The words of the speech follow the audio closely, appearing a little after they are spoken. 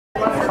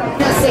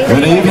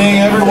Good evening,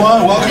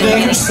 everyone. Welcome to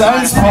Anchorage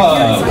Science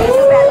Club.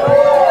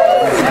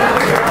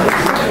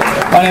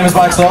 My name is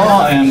Maxwell.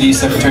 I am the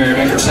Secretary of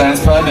Anchorage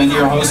Science Club and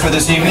your host for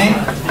this evening.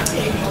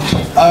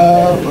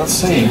 Let's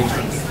see.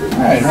 All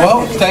right.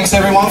 Well, thanks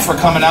everyone for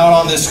coming out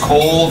on this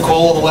cold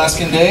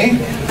Alaskan day.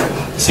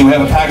 See, we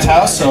have a packed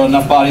house, so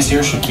enough bodies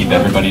here should keep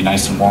everybody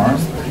nice and warm.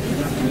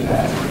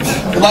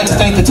 We'd like to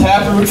thank the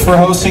Taproot for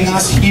hosting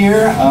us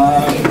here.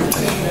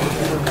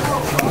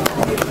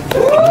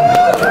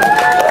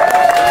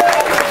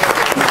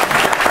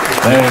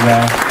 There you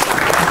go.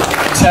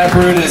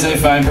 Taproot is a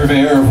fine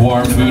purveyor of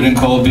warm food and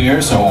cold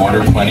beer, so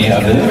order plenty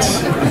of it.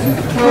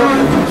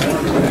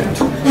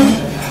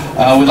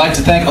 We'd like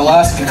to thank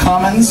Alaska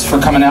Commons for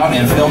coming out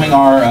and filming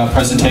our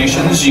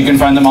presentations. You can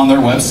find them on their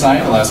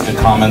website,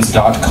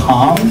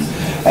 alaskacommons.com.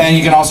 And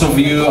you can also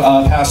view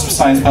past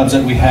science pubs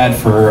that we had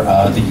for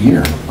the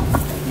year.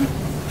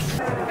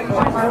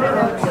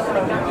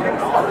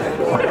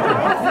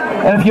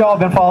 And if you all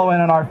have been following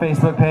on our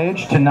Facebook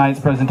page, tonight's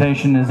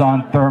presentation is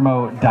on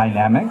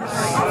thermodynamics.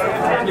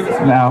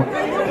 Now,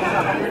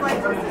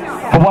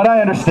 from what I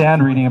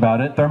understand reading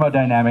about it,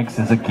 thermodynamics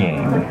is a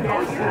game.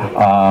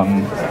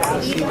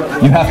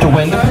 You have to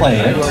win to play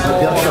it.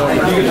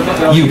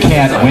 You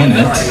can't win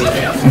it.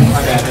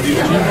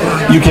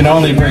 You can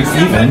only break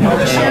even.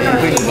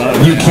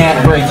 You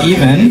can't break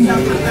even.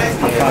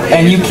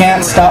 And you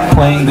can't stop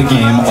playing the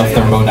game of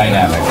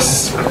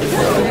thermodynamics.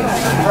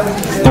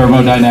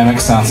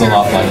 Thermodynamics sounds a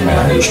lot like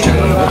marriage to me.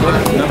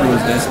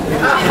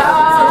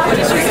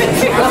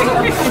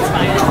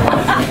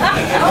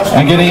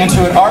 And getting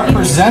into it, our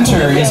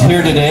presenter is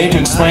here today to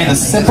explain the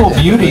simple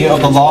beauty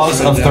of the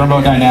laws of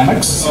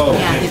thermodynamics.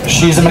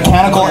 She's a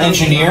mechanical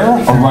engineer,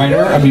 a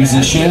writer, a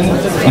musician,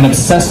 an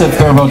obsessive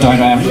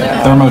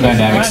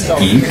thermodynamics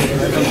geek.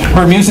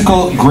 Her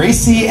musical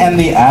Gracie and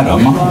the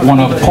Atom won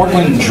a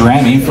Portland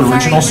Grammy for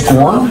original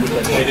score.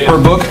 Her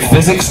book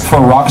Physics for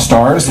Rock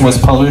Stars was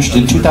published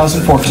in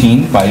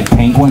 2014 by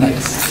Penguin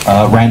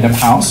Random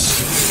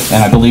House.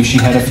 And I believe she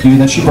had a few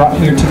that she brought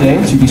here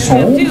today to be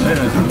sold.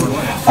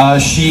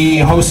 She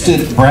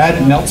hosted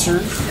Brad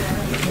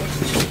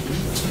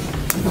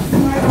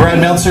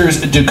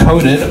Meltzer's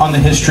Decoded on the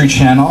History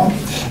Channel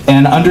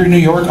and Under New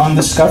York on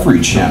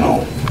Discovery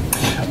Channel.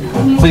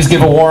 Please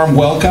give a warm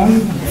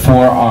welcome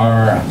for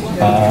our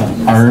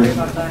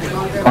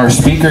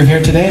speaker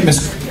here today,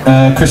 Miss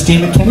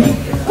Christine McKinley.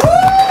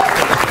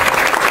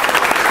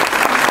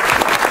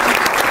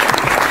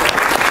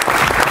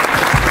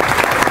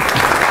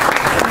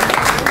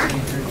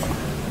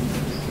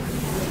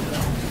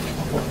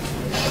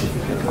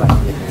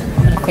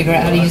 Figure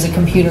out how to use a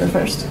computer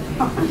first.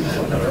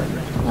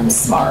 I'm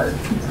smart.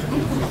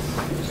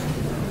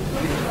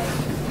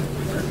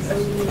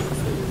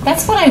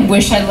 That's what I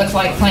wish I looked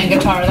like playing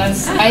guitar.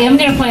 I am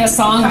going to play a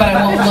song, but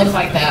I won't look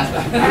like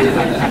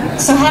that.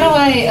 So how do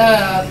I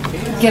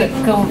get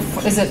it go?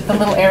 Is it the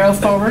little arrow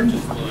forward?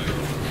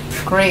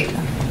 Great.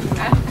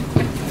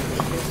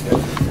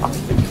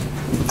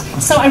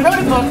 So I wrote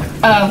a book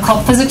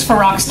called Physics for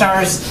Rock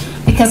Stars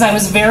because I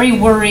was very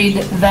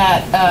worried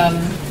that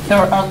there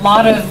are a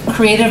lot of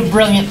creative,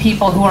 brilliant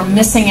people who are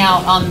missing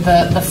out on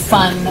the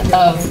fun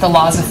of the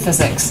laws of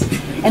physics.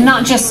 And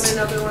not just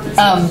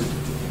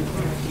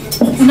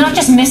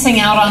missing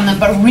out on them,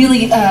 but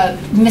really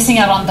missing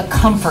out on the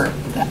comfort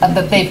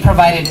that they've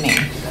provided me.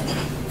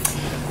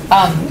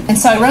 And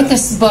so I wrote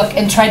this book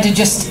and tried to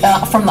just,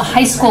 from the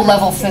high school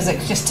level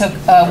physics, just took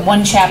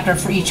one chapter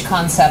for each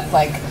concept,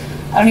 like,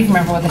 I don't even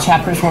remember what the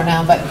chapters were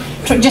now, but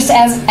just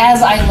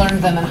as I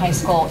learned them in high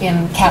school,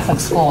 in Catholic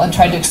school, and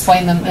tried to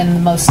explain them in the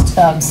most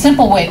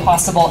simple way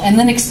possible, and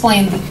then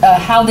explain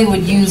how they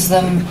would use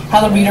them,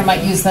 how the reader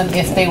might use them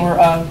if they were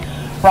a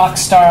rock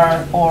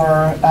star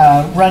or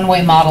a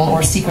runway model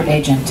or secret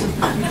agent.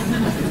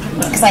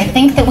 Because I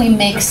think that we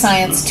make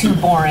science too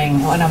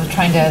boring, and I'm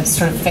trying to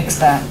sort of fix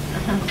that.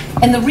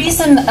 And the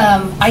reason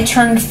I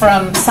turned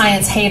from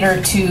science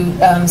hater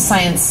to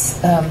science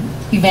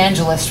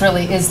evangelist,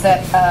 really, is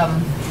that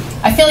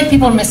I feel like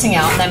people are missing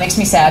out, and that makes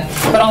me sad.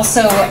 But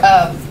also,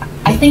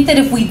 I think that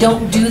if we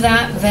don't do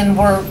that, then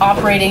we're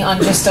operating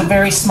on just a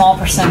very small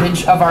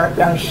percentage of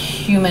our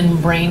human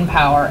brain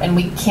power, and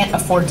we can't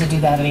afford to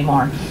do that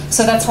anymore.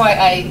 So that's why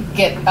I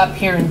get up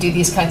here and do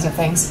these kinds of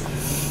things.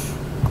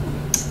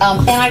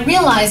 And I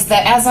realized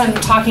that as I'm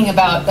talking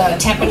about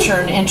temperature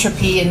and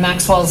entropy and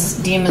Maxwell's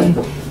demon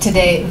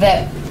today,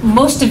 that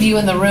most of you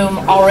in the room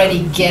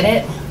already get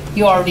it.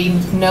 You already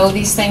know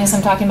these things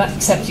I'm talking about,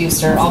 except you,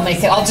 sir. I'll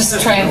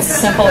just try and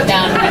simple it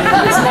down.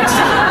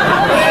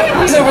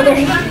 He's over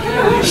there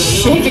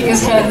shaking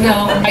his head.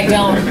 No, I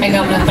don't. I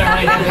know I'm not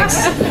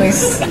thermodynamics.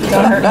 Please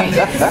don't hurt me.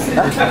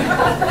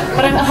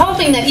 But I'm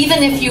hoping that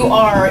even if you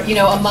are,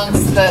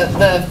 amongst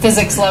the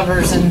physics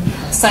lovers and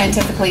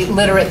scientifically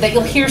literate, that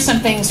you'll hear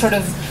something sort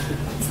of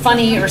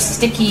funny or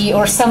sticky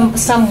or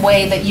some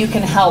way that you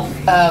can help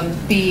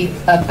be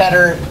a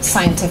better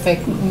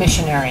scientific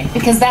missionary,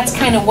 because that's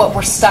kind of what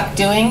we're stuck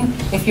doing.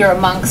 If you're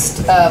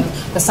amongst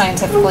the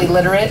scientifically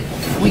literate,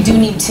 we do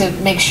need to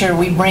make sure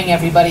we bring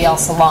everybody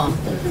else along.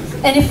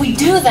 And if we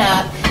do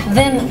that,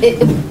 then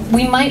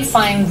we might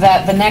find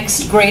that the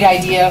next great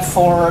idea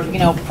for, you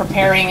know,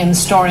 preparing and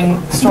storing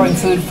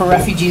food for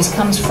refugees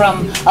comes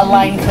from a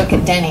line cook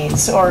at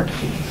Denny's, or,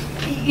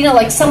 you know,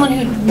 like someone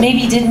who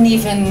maybe didn't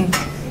even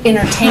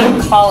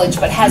entertain college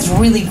but has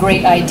really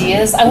great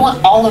ideas. I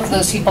want all of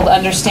those people to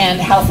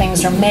understand how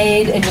things are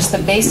made and just the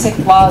basic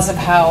laws of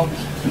how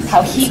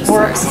heat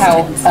works,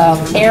 how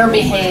air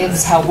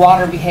behaves, how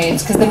water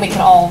behaves, because then we can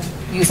all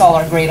use all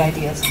our great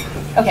ideas.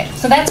 Okay,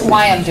 so that's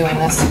why I'm doing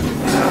this.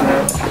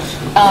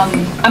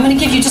 I'm going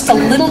to give you just a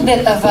little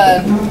bit of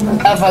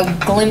a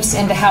glimpse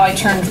into how I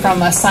turned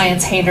from a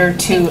science hater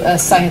to a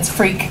science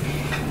freak.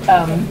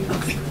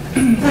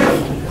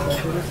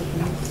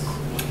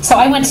 So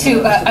I went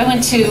to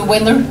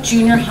Wendler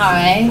Junior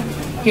High.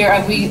 Here,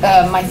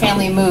 my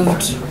family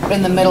moved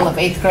in the middle of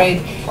 8th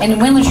grade, and in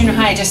Wendler Junior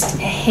High, I just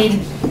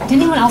hated. Did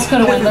anyone else go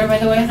to Wendler, by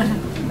the way?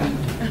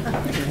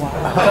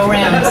 Go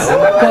Rams!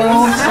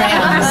 Go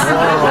Rams!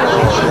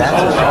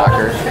 That's a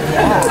shocker.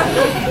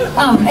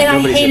 And I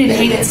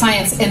hated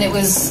science, and it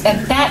was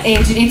at that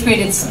age, in 8th grade,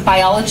 it's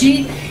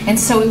biology, and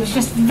so it was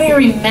just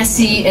very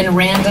messy and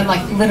random,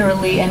 like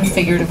literally and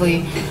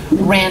figuratively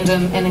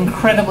random and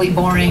incredibly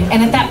boring.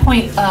 And at that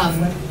point,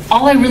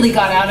 all I really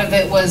got out of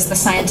it was the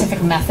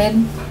scientific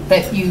method,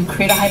 that you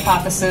create a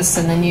hypothesis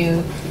and then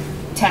you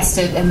test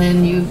it and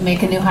then you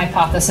make a new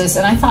hypothesis.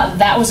 And I thought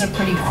that was a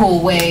pretty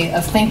cool way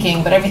of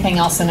thinking, but everything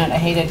else in it I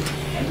hated.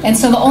 And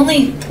so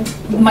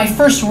my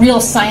first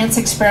real science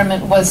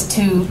experiment was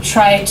to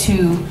try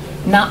to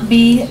not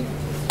be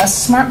a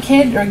smart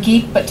kid or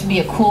geek, but to be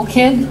a cool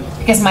kid,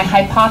 because my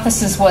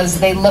hypothesis was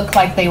they looked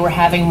like they were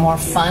having more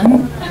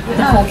fun.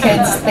 The cool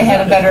kids, they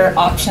had better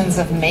options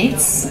of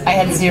mates. I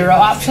had 0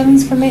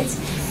 options for mates.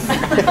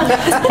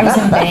 I was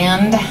in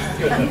band,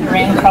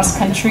 ran cross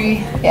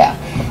country, yeah.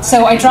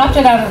 So I dropped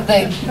out of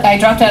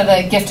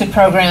the gifted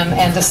program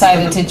and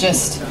decided to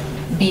just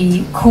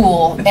be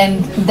cool,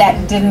 and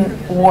that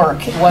didn't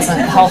work. It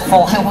wasn't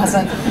helpful. I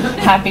wasn't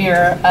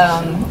happier,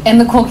 and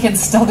the cool kids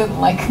still didn't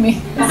like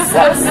me.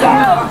 So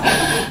sad.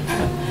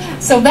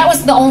 So that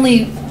was the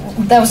only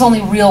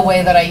real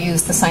way that I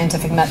used the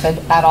scientific method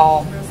at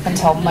all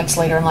until much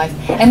later in life.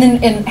 And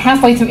then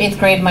halfway through 8th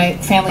grade, my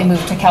family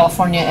moved to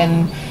California,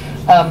 and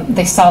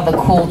they saw the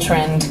cool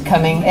trend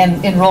coming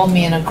and enrolled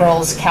me in a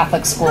girls'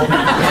 Catholic school.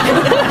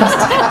 Just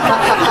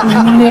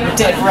nipped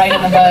it right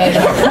in the bud.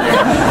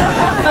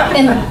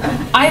 And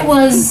I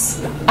was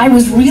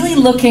really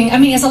looking, I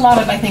mean, as a lot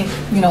of, I think,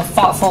 you know,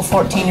 thoughtful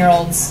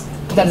 14-year-olds,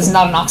 that is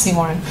not an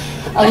oxymoron,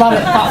 a lot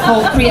of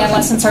thoughtful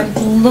pre-adolescents are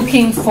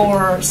looking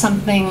for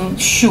something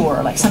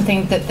sure, like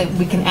something that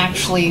we can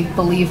actually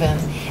believe in.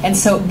 And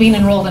so being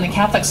enrolled in a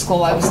Catholic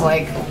school, I was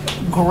like,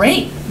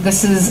 great,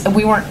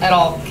 we weren't at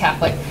all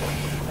Catholic.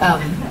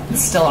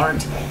 Still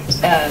aren't,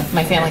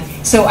 my family.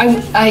 So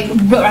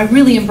I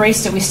really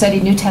embraced it. We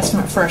studied New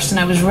Testament first, and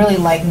I was really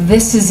like,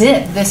 this is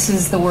it. This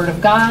is the Word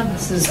of God.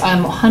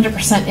 I'm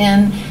 100%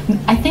 in.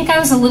 I think I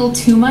was a little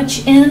too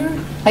much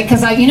in, like,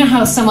 because you know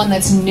how someone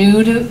that's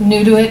new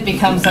to it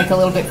becomes like a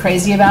little bit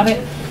crazy about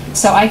it.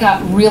 So I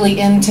got really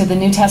into the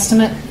New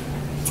Testament,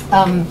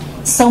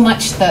 so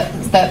much that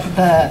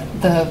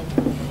the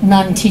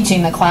nun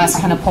teaching the class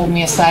kind of pulled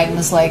me aside and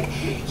was like,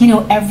 you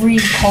know, every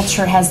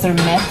culture has their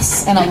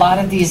myths, and a lot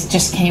of these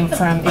just came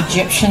from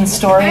Egyptian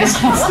stories.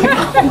 I was like,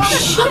 oh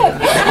shit!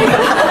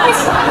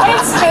 I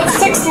had spent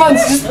 6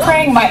 months just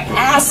praying my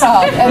ass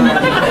off, and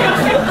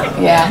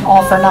yeah,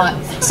 all for naught.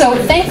 So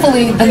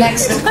thankfully, the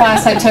next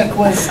class I took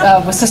was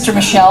Sister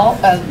Michelle,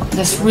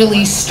 this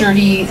really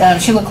sturdy.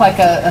 She looked like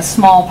a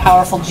small,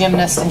 powerful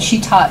gymnast, and she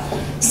taught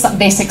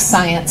basic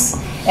science.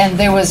 And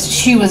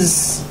she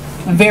was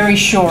very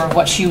sure of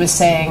what she was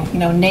saying. You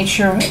know,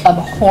 nature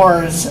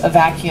abhors a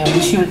vacuum.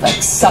 She would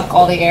like suck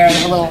all the air in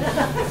a little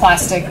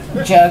plastic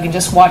jug and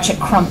just watch it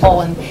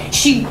crumple. And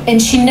she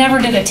never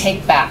did a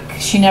take back.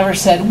 She never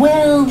said,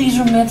 "Well, these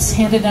were myths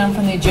handed down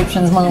from the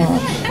Egyptians."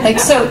 Like,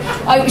 so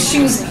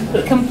she was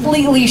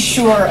completely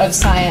sure of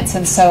science,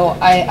 and so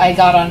I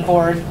got on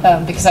board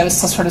because I was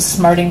still sort of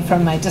smarting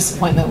from my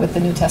disappointment with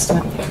the New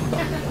Testament.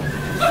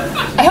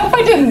 I hope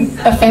I didn't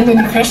offend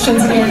any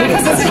Christians here,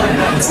 because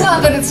it's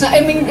not that it's not.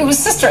 I mean, it was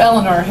Sister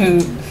Eleanor who.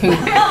 Is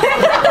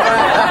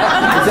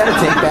that a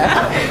take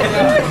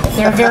back?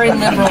 They're a very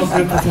liberal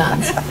group of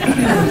nuns.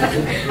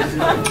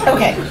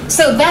 Okay,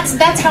 so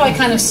that's how I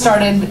kind of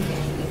started.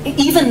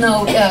 Even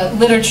though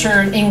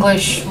literature,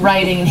 English,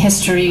 writing, and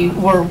history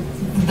were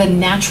the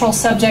natural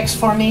subjects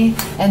for me,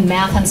 and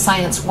math and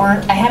science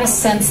weren't, I had a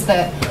sense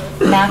that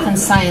math and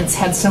science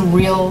had some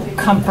real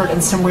comfort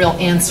and some real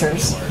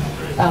answers.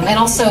 And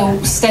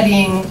also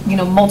studying, you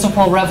know,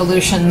 multiple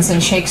revolutions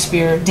and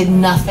Shakespeare did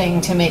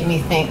nothing to make me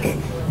think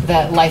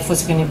that life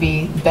was going to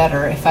be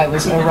better if I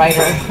was a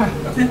writer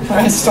or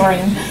a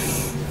historian.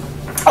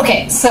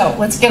 Okay, so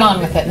let's get on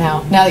with it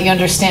now that you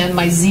understand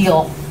my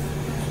zeal.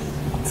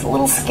 It's a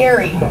little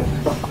scary.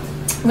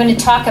 I'm going to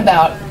talk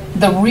about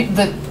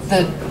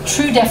the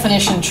true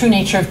definition, true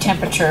nature of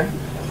temperature,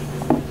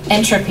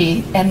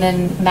 entropy, and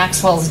then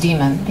Maxwell's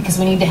demon, because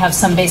we need to have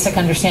some basic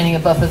understanding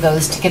of both of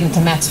those to get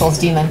into Maxwell's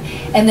demon.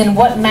 And then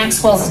what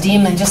Maxwell's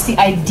demon, just the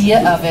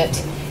idea of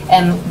it,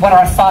 and what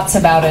our thoughts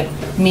about it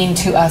mean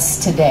to us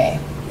today.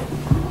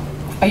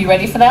 Are you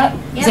ready for that?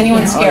 Is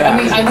anyone scared? I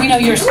mean, we know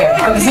you're scared,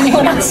 but is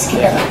anyone else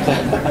scared?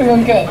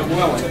 Everyone good?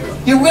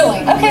 You're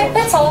willing. Okay,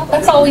 that's all.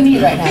 That's all we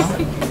need right now.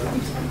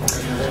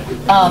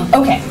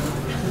 Okay.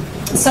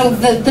 So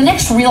the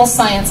next real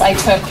science I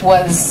took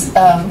was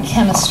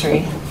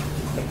chemistry.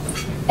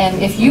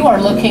 And if you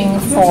are looking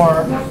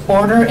for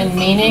order and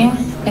meaning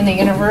in the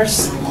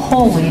universe,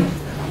 holy,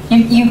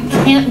 you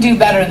can't do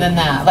better than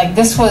that. Like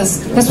this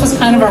was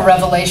kind of a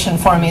revelation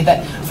for me.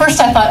 That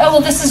first I thought, oh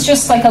well, this is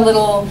just like a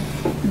little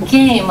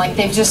game. Like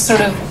they've just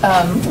sort of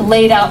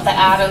laid out the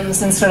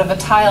atoms in sort of a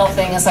tile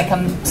thing as like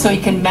so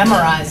you can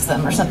memorize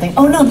them or something.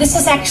 Oh no, this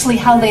is actually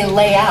how they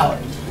lay out.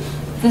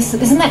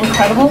 Isn't that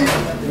incredible?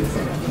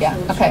 Yeah,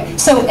 okay.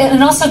 So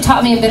it also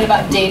taught me a bit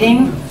about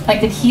dating, like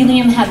that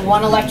helium had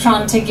 1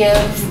 electron to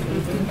give,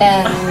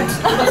 and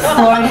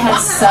fluoride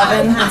has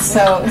 7, and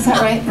so, is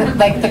that right?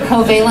 Like the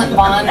covalent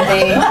bond,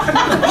 they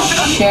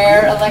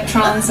share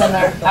electrons in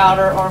their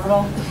outer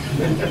orbital.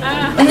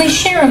 And they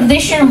share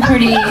them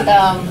pretty,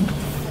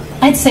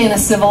 I'd say in a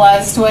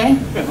civilized way,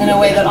 in a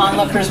way that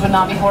onlookers would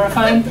not be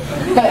horrified.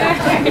 But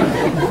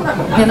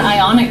in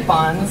ionic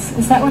bonds,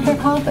 is that what they're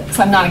called?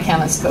 So I'm not a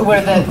chemist, but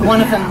where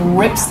one of them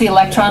rips the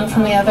electron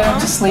from the other,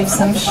 just leaves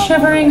them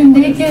shivering and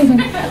naked,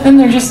 and then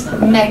they're just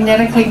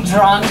magnetically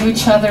drawn to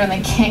each other and they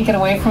can't get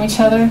away from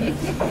each other,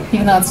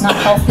 even though it's not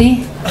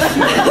healthy.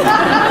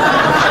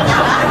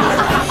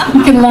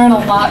 You can learn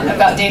a lot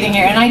about dating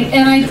here. And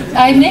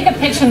I make a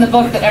pitch in the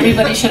book that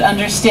everybody should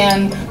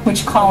understand in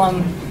which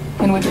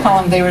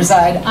column they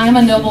reside. I'm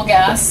a noble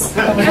gas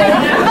over there.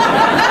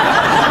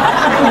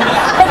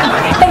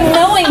 But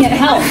knowing it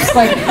helps.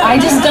 Like, I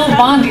just don't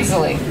bond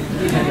easily.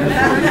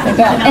 I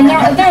don't.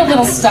 And they're a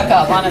little stuck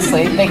up,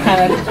 honestly. They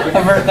kind of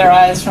avert their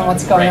eyes from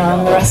what's going on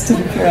in the rest of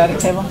the periodic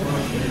table.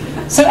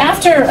 So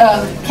after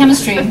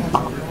chemistry,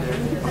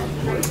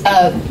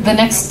 the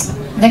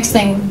next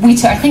thing we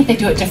took, I think they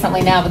do it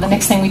differently now, but the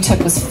next thing we took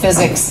was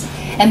physics.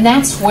 And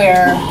that's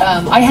where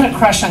I had a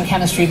crush on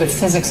chemistry, but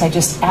physics I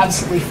just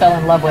absolutely fell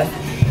in love with.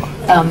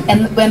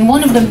 And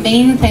one of the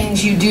main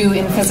things you do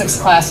in physics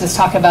class is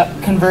talk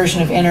about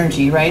conversion of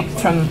energy, right?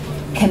 From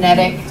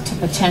kinetic to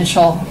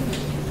potential,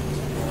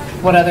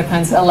 what other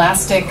kinds?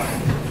 Elastic,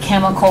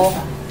 chemical.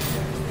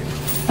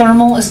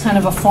 Thermal is kind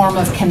of a form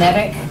of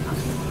kinetic.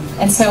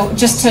 And so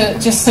just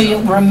so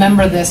you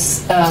remember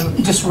this,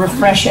 just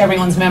refresh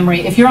everyone's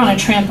memory. If you're on a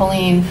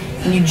trampoline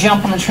and you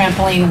jump on the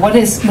trampoline,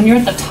 when you're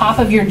at the top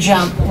of your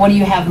jump, what do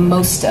you have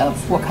most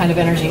of? What kind of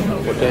energy?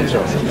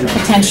 Potential.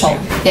 Potential,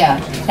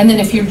 yeah. And then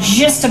if you're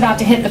just about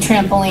to hit the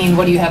trampoline,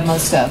 what do you have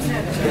most of?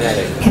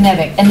 Kinetic.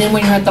 Kinetic. And then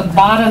when you're at the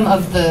bottom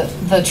of the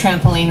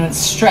trampoline, when it's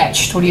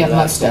stretched, what do you have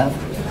most of?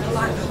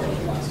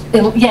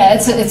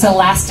 It's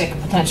elastic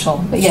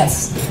potential, but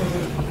yes.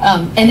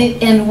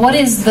 And what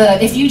is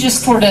if you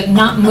just sort of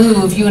not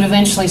move, you would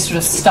eventually sort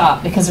of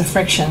stop because of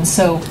friction.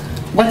 So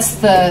what's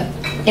the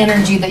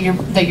energy that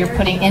you're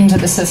putting into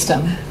the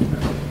system?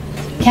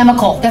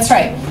 Chemical, that's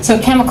right. So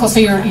chemical, so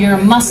your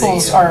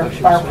muscles are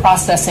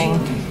processing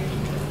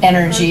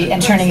energy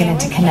and turning it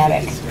into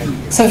kinetic.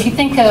 So if you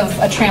think of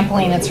a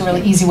trampoline, it's a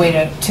really easy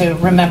way to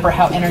remember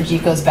how energy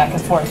goes back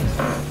and forth.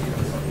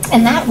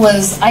 And that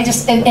was,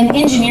 and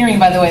engineering,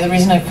 by the way, the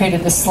reason I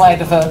created this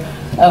slide of a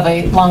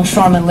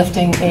longshoreman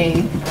lifting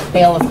a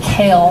bale of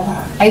kale.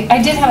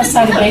 I did have a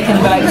side of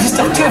bacon, but it was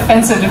just too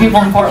offensive to people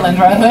in Portland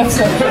where I live,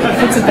 so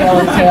it's a bale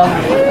of kale.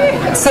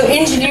 So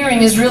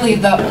engineering is really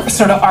the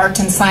sort of art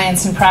and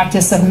science and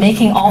practice of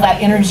making all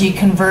that energy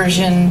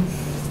conversion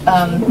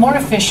more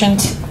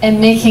efficient and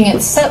making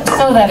it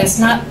so that it's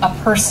not a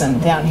person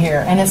down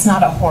here and it's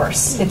not a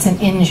horse, it's an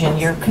engine.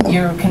 You're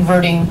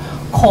converting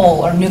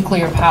coal or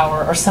nuclear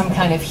power or some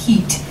kind of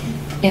heat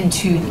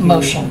into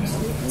motion.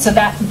 So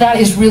that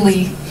is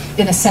really,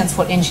 in a sense,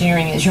 what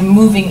engineering is. You're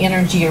moving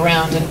energy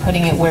around and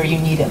putting it where you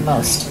need it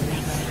most,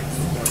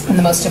 in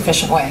the most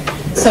efficient way.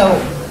 So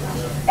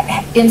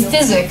in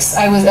physics,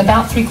 I was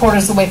about 3/4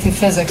 of the way through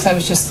physics. I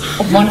was just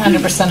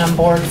 100% on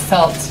board,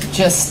 felt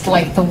just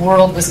like the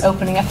world was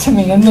opening up to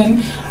me. And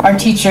then our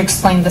teacher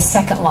explained the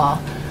second law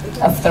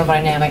of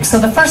thermodynamics. So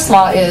the first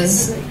law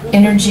is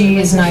energy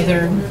is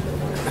neither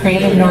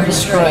created nor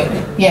destroyed.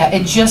 Yeah,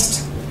 it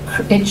just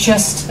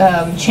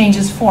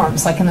changes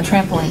forms, like in the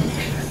trampoline.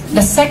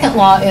 The second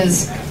law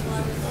is,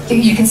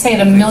 you can say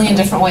it a million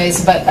different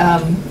ways, but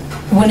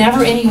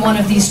whenever any one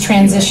of these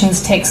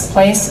transitions takes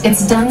place,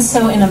 it's done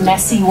so in a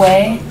messy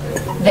way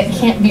that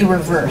can't be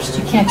reversed.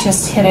 You can't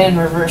just hit it in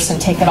reverse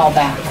and take it all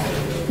back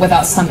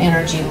without some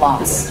energy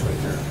loss.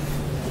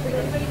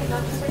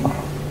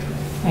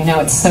 I know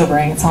it's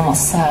sobering, it's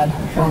almost sad.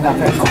 Everyone got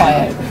very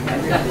quiet.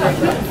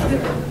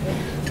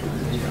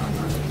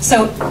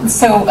 So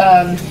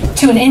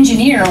to an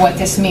engineer, what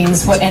this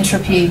means, what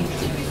entropy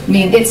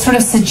means, it sort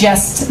of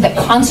suggests that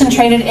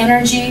concentrated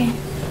energy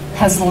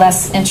has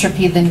less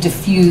entropy than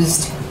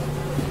diffused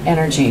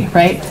energy,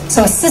 right?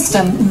 So a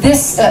system,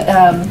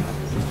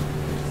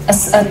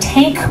 a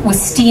tank with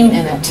steam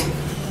in it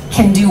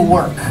can do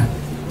work.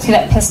 See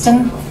that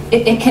piston?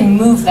 It can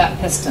move that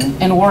piston,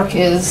 and work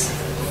is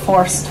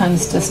force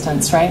times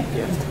distance, right?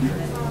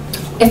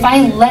 If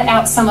I let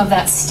out some of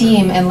that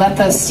steam and let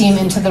the steam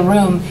into the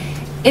room,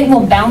 it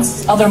will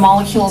bounce other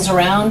molecules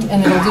around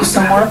and it'll do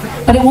some work,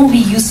 but it won't be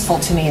useful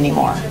to me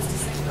anymore.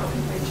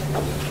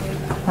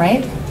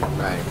 Right?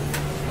 Right.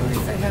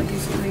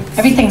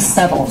 Everything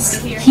settles.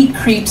 Heat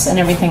creeps and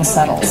everything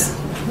settles.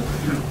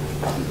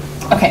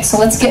 Okay, so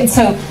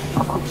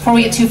before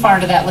we get too far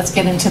into that, let's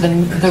get into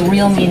the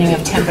real meaning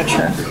of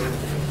temperature.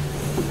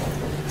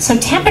 So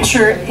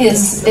temperature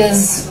is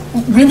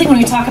really, when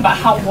we talk about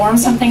how warm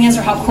something is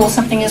or how cool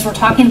something is, we're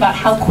talking about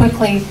how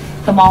quickly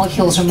the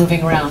molecules are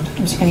moving around.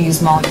 I'm just going to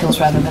use molecules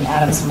rather than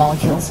atoms and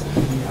molecules.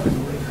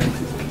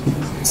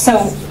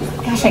 So,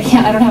 gosh,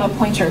 I don't have a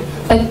pointer.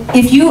 But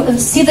if you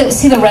see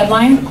the red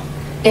line,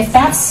 if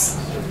that's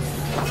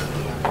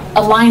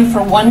a line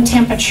for one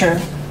temperature,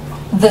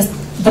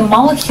 the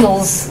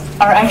molecules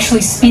are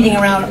actually speeding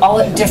around all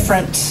at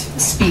different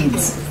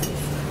speeds.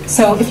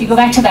 So if you go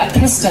back to that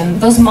piston,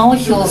 those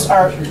molecules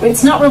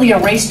it's not really a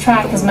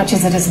racetrack as much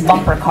as it is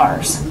bumper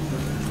cars.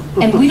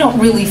 And we don't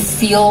really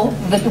feel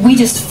that, we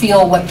just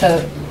feel what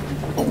the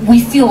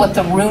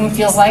room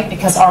feels like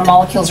because our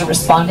molecules are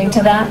responding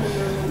to that.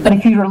 But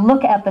if you were to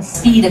look at the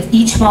speed of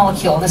each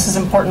molecule, this is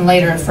important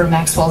later for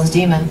Maxwell's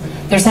demon,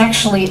 there's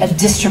actually a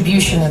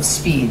distribution of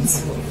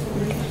speeds.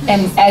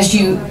 And as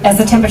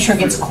the temperature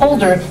gets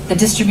colder, the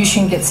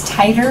distribution gets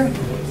tighter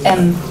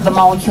and the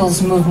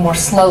molecules move more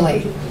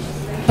slowly.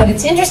 But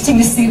it's interesting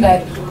to see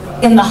that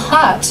in the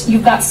hot,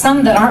 you've got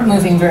some that aren't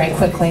moving very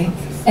quickly,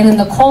 and in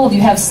the cold,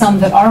 you have some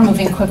that are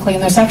moving quickly,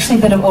 and there's actually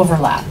a bit of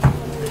overlap.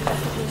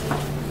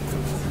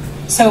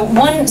 So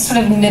one sort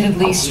of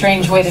admittedly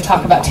strange way to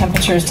talk about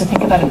temperature is to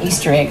think about an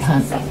Easter egg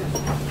hunt.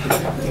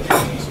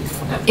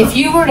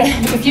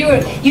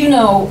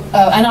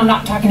 And I'm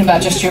not talking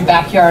about just your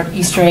backyard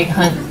Easter egg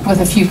hunt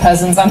with a few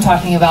cousins. I'm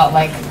talking about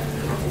like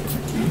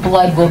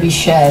blood will be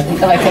shed,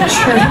 like a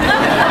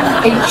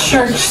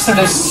church sort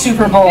of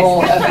Super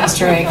Bowl of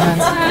Easter egg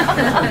hunts,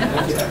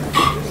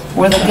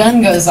 where the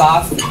gun goes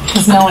off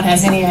because no one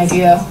has any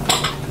idea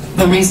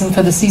the reason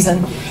for the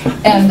season,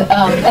 and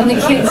the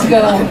kids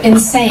go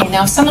insane.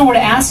 Now, if someone were to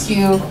ask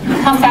you,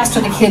 how fast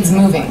are the kids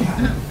moving?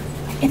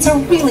 It's a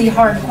really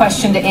hard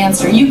question to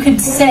answer. You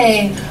could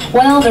say,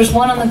 well, there's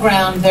one on the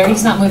ground there,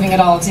 he's not moving at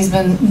all because he's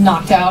been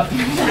knocked out,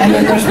 and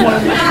then there's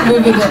one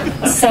moving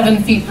at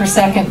 7 feet per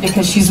second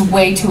because she's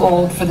way too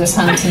old for this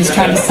hunt and he's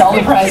trying to sell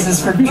the prizes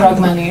for drug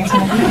money or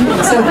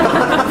something. So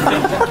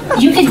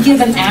you could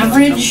give an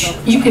average,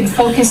 you could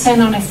focus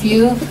in on a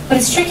few, but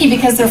it's tricky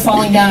because they're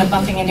falling down and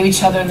bumping into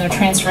each other and they're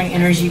transferring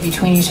energy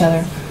between each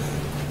other.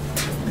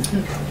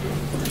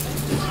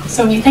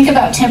 So when you think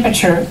about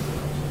temperature,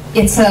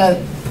 it's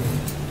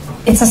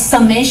a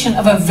summation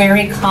of a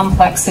very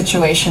complex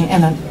situation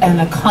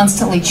and a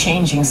constantly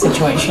changing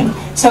situation.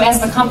 So as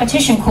the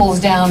competition cools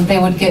down, they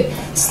would get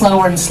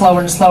slower and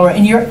slower and slower,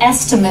 and your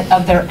estimate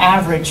of their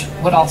average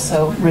would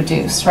also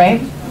reduce,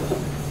 right?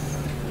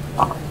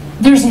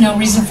 There's no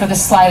reason for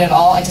this slide at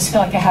all. I just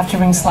feel like I have to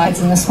bring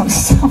slides, and this one's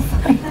so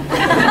funny.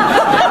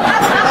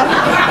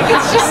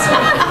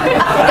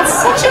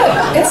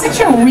 It's such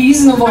a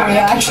reasonable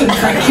reaction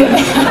for a kid.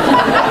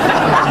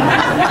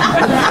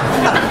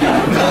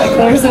 Like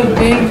there's a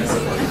big,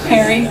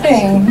 hairy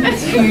thing,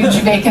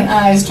 huge vacant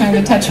eyes trying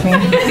to touch me. All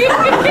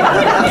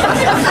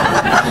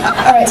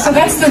right, so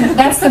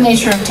that's the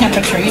nature of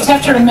temperature. You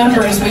have to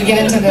remember as we get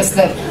into this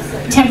that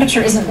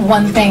temperature isn't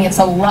one thing. It's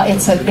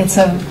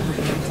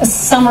a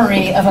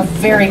summary of a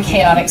very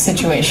chaotic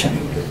situation.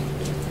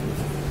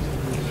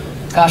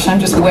 Gosh, I'm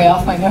just way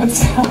off my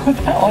notes with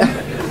that one.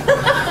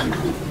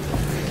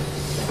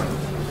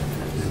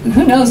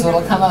 Who knows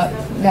what'll come up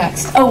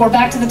next? Oh, we're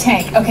back to the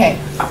tank. Okay.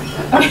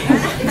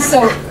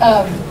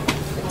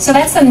 So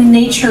that's the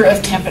nature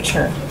of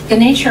temperature. The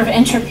nature of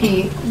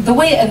entropy, the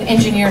way an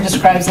engineer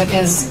describes it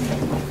is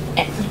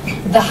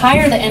the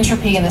higher the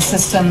entropy in the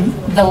system,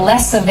 the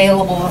less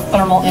available the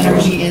thermal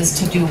energy is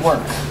to do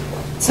work.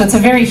 So it's a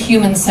very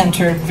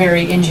human-centered,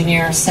 very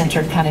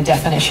engineer-centered kind of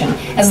definition.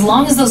 As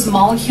long as those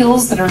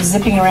molecules that are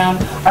zipping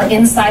around are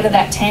inside of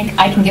that tank,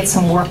 I can get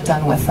some work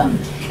done with them.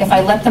 If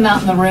I let them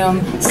out in the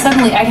room,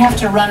 suddenly I'd have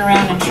to run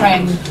around and try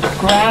and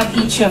grab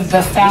each of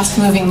the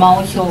fast-moving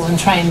molecules and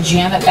try and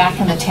jam it back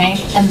in the tank,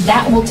 and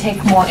that will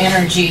take more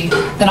energy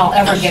than I'll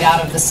ever get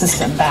out of the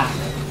system back.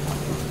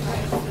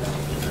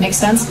 Make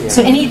sense?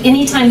 So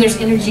anytime there's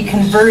energy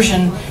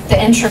conversion, the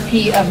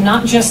entropy of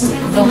not just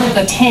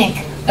the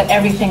tank, but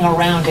everything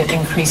around it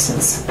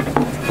increases.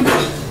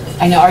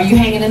 I know, are you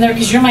hanging in there?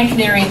 Because you're my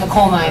canary in the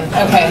coal mine.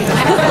 Okay.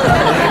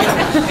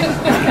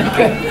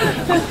 Good.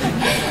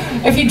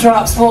 If he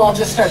drops, we'll all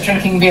just start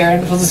drinking beer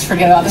and we'll just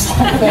forget about this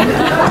whole thing.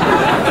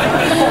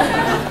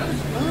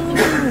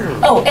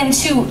 Oh, and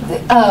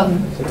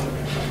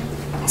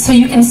so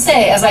you can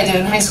say, as I did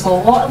in high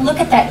school, well, look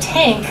at that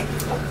tank.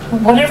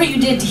 whatever you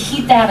did to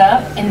heat that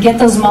up and get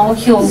those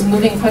molecules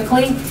moving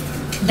quickly,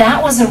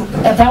 that was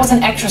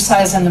an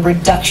exercise in the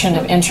reduction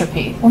of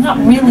entropy. Well, not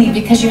really,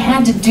 because you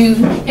had to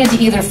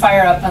either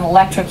fire up an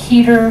electric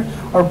heater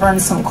or burn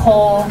some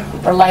coal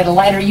or light a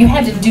lighter. You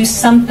had to do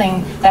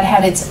something that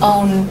had its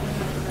own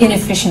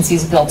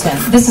inefficiencies built in.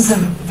 This is a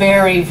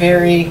very,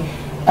 very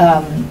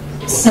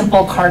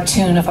simple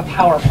cartoon of a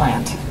power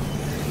plant.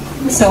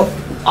 So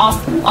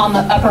off on the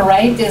upper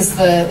right is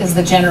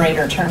the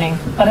generator turning,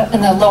 but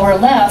in the lower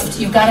left,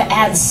 you've got to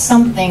add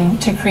something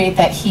to create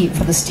that heat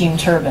for the steam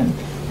turbine.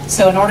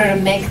 So in order to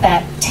make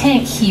that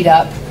tank heat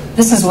up,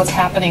 this is what's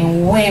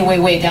happening way, way,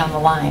 way down the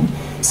line.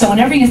 So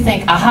whenever you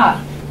think,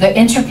 aha, the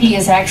entropy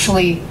is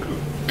actually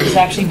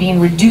being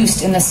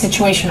reduced in this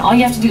situation, all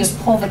you have to do is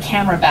pull the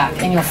camera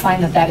back and you'll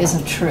find that that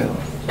isn't true.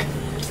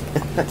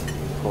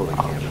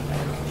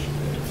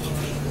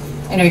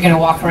 I know you're going to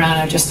walk around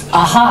and just,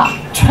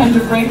 aha, trying to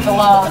break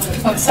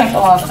the second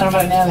law of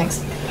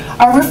thermodynamics.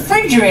 Our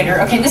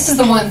refrigerator, okay, this is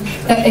the one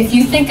that if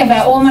you think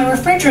about, well, my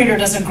refrigerator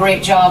does a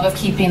great job of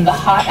keeping the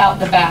hot out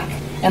the back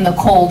and the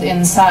cold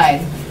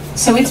inside.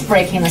 So it's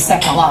breaking the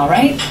second law,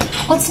 right?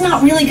 Well, it's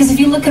not really, because if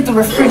you look at the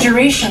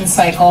refrigeration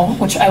cycle,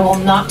 which I will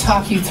not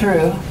talk you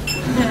through,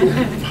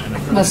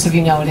 most of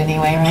you know it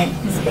anyway, right?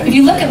 If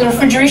you look at the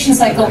refrigeration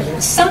cycle,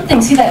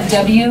 something, see that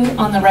W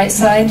on the right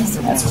side?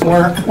 That's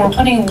work. We're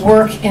putting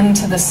work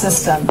into the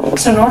system.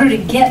 So in order to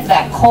get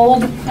that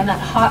cold and that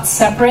hot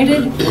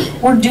separated,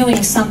 we're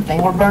doing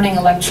something. We're burning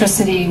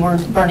electricity, we're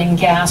burning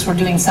gas, we're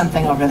doing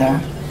something over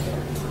there.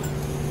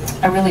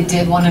 I really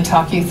did want to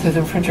talk you through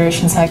the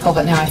refrigeration cycle,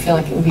 but now I feel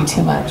like it would be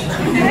too much.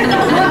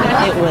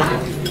 It would.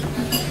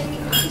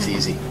 It's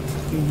easy.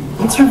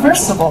 It's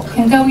reversible. It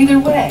can go either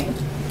way.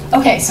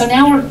 Okay, so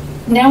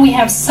now we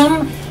have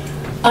some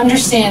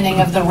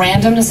understanding of the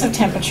randomness of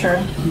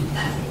temperature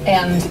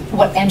and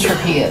what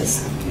entropy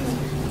is,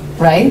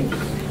 right?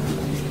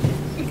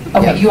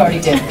 Okay, you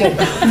already did. Good.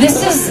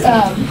 This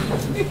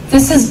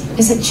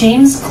is it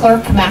James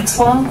Clerk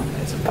Maxwell?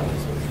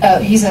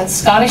 He's a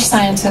Scottish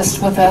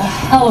scientist with a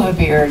hell of a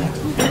beard.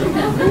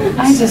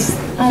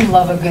 I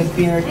love a good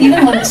beard.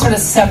 Even when it sort of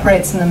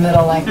separates in the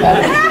middle like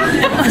that,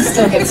 he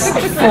still gets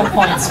full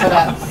points for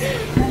that.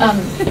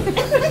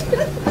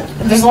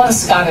 There's a lot of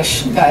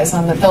Scottish guys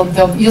on that.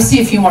 You'll see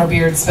a few more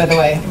beards, by the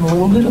way. I'm a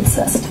little bit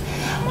obsessed.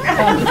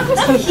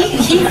 So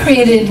he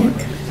created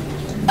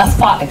a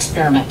thought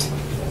experiment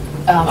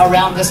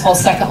around this whole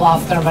second law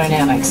of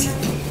thermodynamics.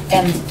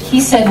 And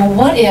he said, well,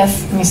 what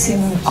if, let me see,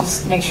 I'll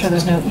just make sure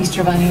there's no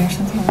Easter Bunny or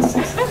something on this.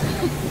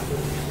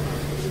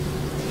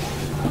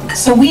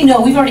 So we know,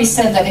 we've already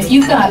said that if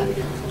you've got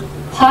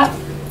hot,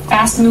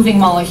 fast-moving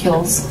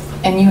molecules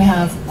and you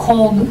have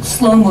cold,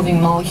 slow-moving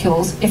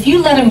molecules, if you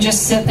let them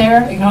just sit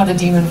there, ignore the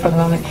demon for the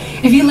moment,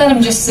 if you let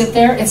them just sit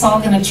there, it's all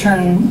going to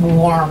turn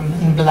warm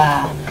and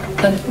blah.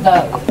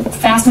 The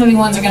fast-moving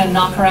ones are going to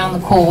knock around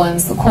the cool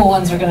ones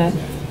are going to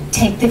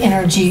take the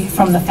energy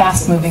from the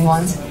fast-moving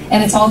ones,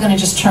 and it's all going to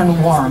just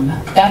turn warm.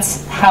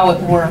 That's how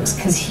it works,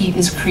 because heat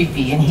is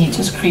creepy, and heat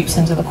just creeps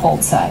into the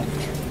cold side.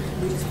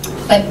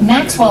 But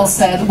Maxwell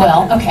said,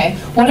 well, okay,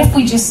 what if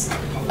we just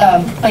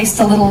placed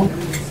a little,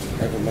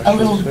 well,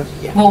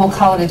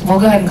 we'll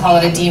go ahead and call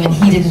it a demon.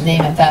 He didn't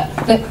name it that.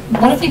 But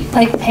what if we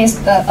placed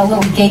a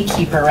little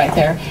gatekeeper right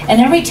there, and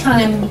every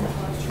time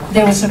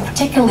there was a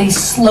particularly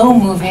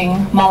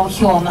slow-moving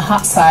molecule on the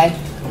hot side,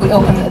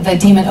 the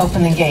demon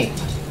opened the gate.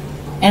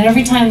 And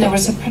every time there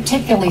was a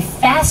particularly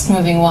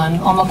fast-moving one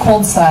on the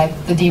cold side,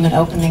 the demon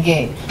opened the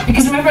gate.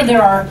 Because remember,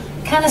 there are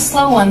kind of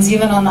slow ones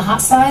even on the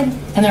hot side,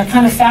 and there are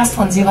kind of fast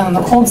ones even on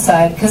the cold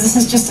side, because this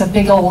is just a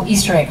big old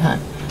Easter egg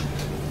hunt.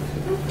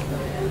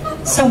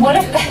 So what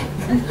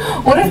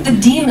if the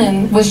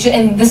demon was,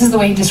 and this is the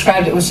way he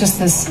described it, was just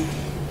this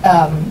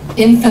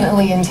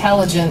infinitely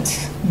intelligent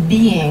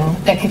being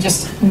that could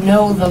just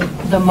know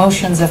the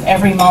motions of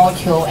every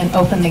molecule and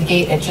open the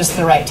gate at just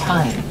the right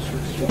time.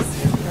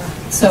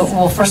 So,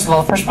 well, first of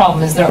all, the first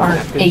problem is there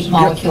aren't 8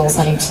 molecules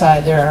on each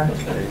side. There are, I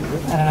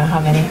don't know how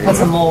many.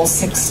 What's a mole?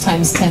 6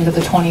 times 10 to the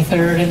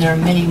 23rd, and there are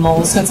many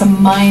moles. So it's a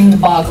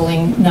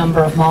mind-boggling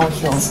number of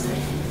molecules.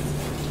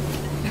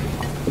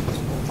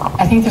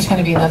 I think there's going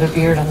to be another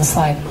beard on the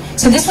slide.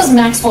 So this was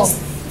Maxwell's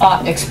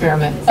thought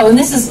experiment. Oh, and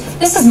this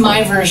is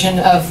my version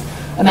of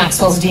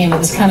Maxwell's demon.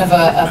 It's kind of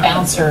a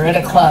bouncer at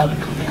a club.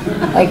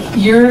 Like,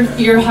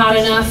 you're hot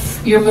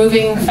enough, you're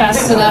moving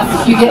fast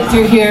enough, you get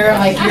through here,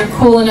 like, you're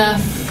cool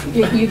enough.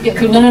 You get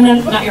through, no,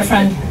 not your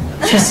friend,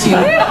 just you,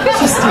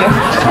 just you.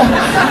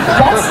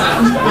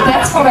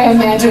 That's what I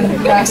imagine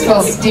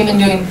Maxwell's demon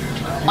doing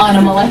on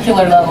a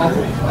molecular level.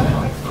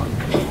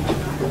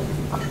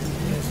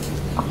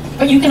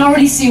 But you can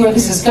already see where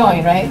this is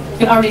going, right? You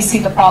can already see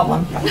the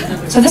problem.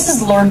 So this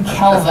is Lord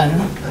Kelvin,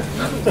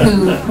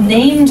 who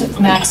named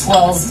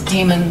Maxwell's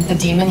demon the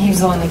demon. He was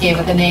the one that gave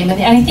it the name,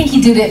 and I think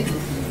he did it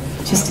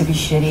just to be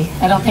shitty.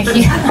 I don't think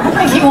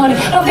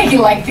he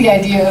liked the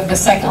idea of the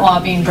second law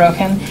being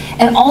broken.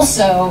 And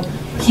also,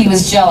 he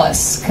was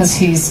jealous because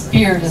his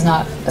beard is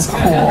not as cool.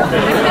 Very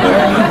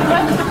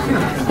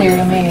clear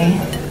to me.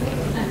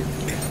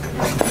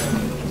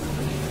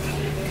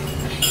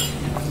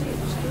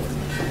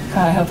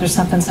 God, I hope there's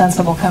something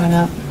sensible coming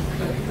up.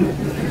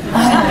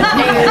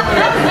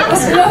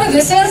 You know who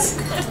this is?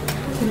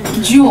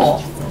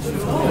 Joule.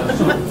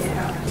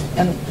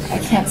 And I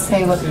can't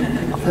say what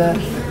the...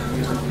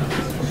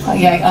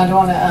 yeah, I don't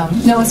want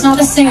to... no, it's not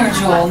the singer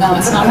Joule. No,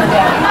 it's not her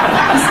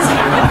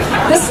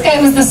daddy. This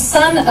guy was the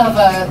son of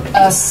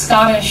a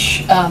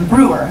Scottish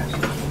brewer.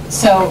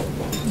 So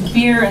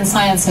beer and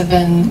science have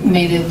been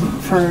mated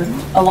for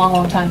a long,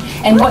 long time.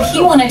 And what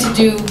he wanted to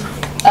do,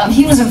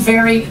 he was a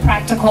very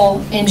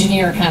practical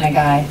engineer kind of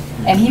guy.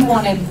 And he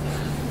wanted...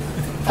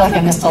 I feel like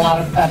I missed a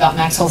lot about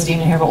Maxwell's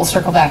demon here, but we'll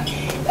circle back.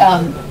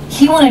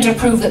 He wanted to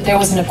prove that there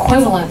was an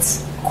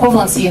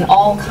equivalency in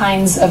all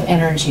kinds of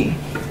energy.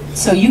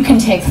 So you can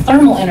take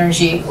thermal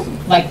energy,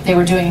 like they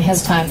were doing in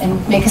his time,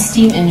 and make a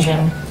steam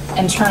engine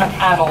and turn a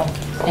paddle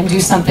and do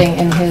something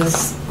in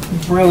his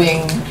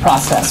brewing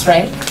process,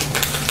 right?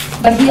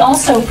 But he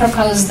also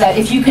proposed that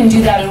if you can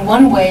do that in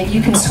one way,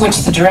 you can switch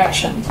the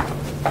direction.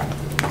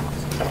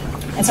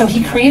 And so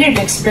he created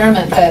an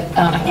experiment that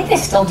I think they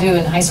still do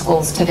in high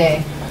schools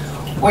today,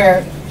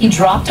 where he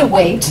dropped a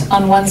weight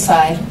on one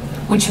side,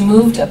 which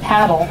moved a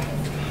paddle,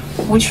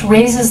 which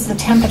raises the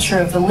temperature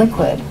of the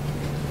liquid,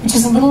 which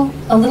is a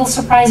little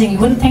surprising. You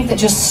wouldn't think that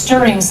just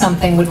stirring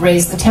something would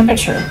raise the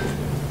temperature.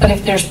 But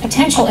if there's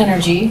potential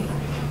energy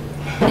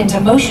into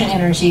motion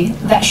energy,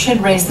 that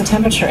should raise the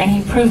temperature, and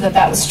he proved that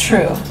that was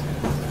true.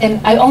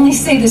 And I only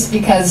say this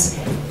because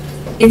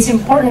it's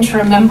important to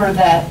remember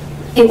that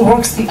it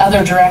works the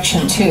other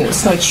direction too.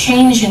 So a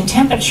change in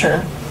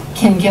temperature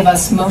can give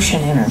us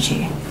motion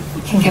energy,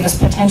 can give us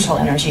potential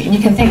energy. And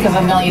you can think of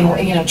a million,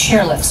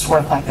 chairlifts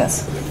work like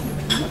this.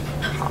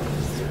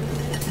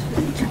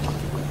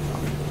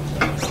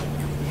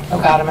 Oh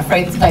God, I'm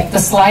afraid the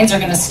slides are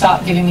going to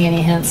stop giving me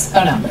any hints.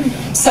 Oh no.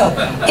 So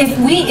if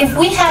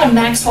we had a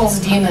Maxwell's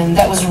demon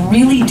that was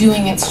really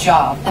doing its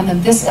job, and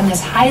then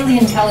this highly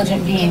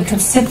intelligent being could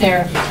sit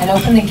there and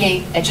open the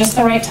gate at just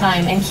the right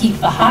time and keep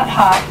the hot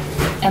hot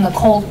and the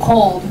cold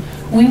cold,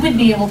 we would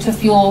be able to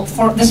fuel.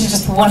 This is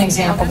just one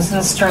example. This is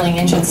a Stirling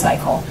engine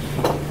cycle.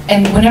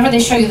 And whenever they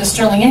show you the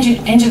Stirling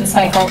engine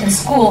cycle in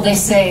school, they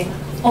say,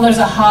 well, there's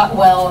a hot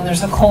well and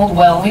there's a cold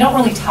well. We don't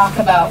really talk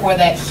about where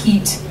that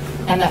heat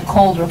and that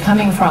cold were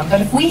coming from.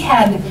 But if we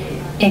had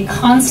a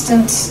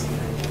constant,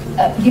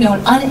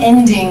 an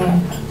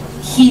unending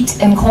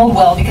heat and cold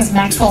well because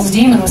Maxwell's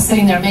demon was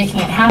sitting there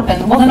making it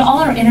happen, well, then all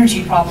our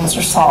energy problems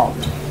are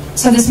solved.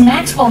 So this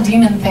Maxwell's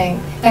demon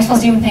thing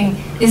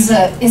is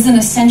an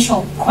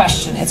essential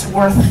question. It's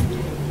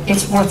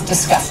worth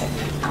discussing.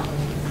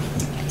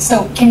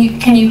 So can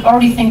you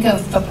already think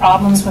of the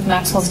problems with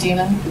Maxwell's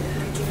demon?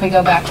 If we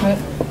go back to it.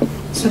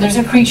 So there's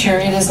a creature,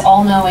 it is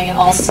all-knowing and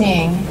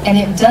all-seeing, and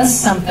it does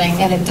something,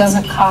 and it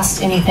doesn't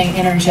cost anything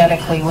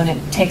energetically when it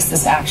takes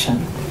this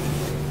action.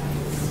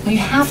 You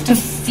have to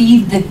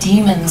feed the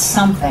demon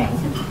something.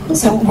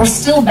 So we're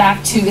still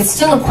back to, it's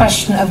still a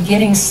question of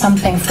getting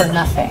something for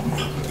nothing.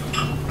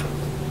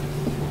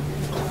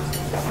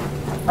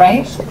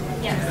 Right?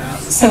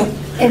 Yes. So,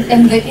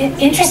 and the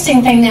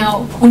interesting thing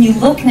now, when you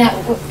look now,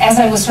 as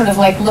I was sort of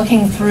like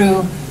looking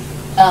through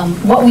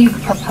what we've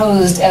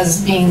proposed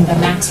as being the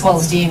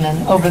Maxwell's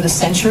demon over the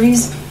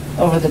centuries,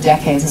 over the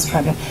decades, it's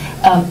probably,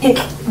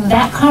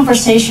 that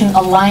conversation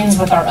aligns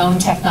with our own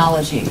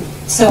technology.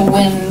 So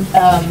when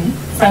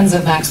friends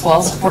of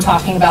Maxwell's were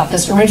talking about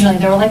this originally,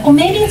 they were like, well,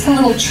 maybe it's a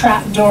little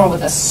trap door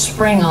with a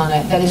spring on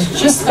it that is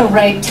just the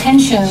right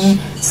tension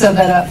so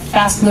that a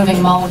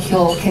fast-moving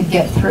molecule could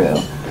get through.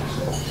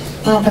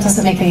 Well, that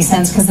doesn't make any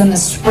sense, because then the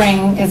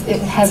spring,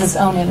 it has its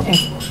own,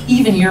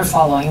 even you're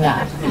following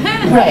that.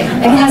 Right,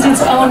 it has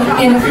its own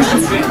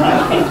inefficiency.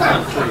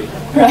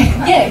 Right,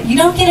 yeah, you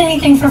don't get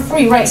anything for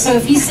free, right? So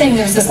if he's saying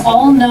there's this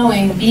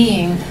all-knowing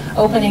being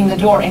opening the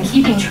door and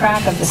keeping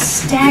track of the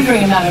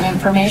staggering amount of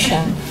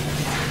information,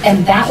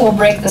 and that will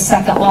break the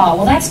second law,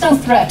 well, that's no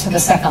threat to the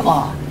second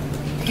law.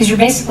 Because you're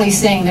basically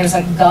saying there's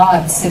a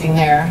God sitting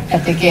there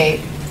at the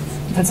gate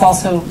that's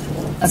also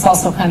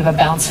kind of a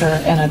bouncer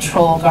and a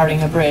troll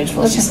guarding a bridge.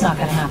 Well, it's just not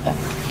going to happen.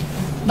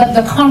 But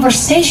the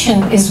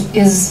conversation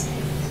is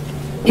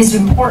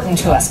important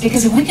to us,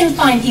 because if we can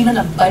find even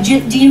a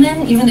budget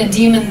demon, even a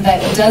demon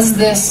that does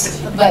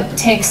this but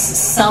takes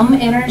some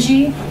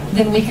energy,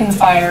 then we can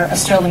fire a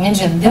Stirling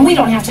engine. Then we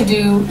don't have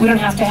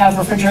to have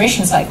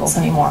refrigeration cycles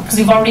anymore, because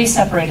we've already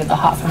separated the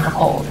hot from the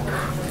cold.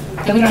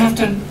 Then we don't have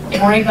to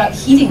worry about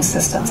heating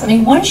systems. I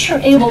mean, once you're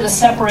able to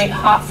separate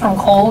hot from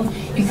cold,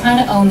 you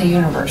kind of own the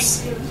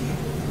universe.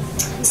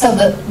 So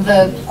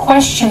the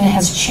question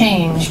has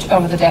changed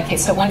over the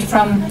decades. So it went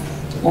from,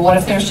 well, what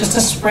if there's just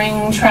a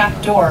spring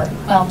trap door?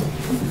 Well,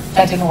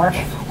 that didn't work.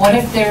 What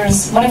if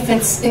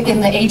it's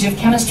in the age of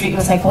chemistry, it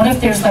was like, what if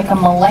there's like a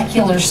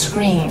molecular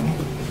screen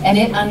and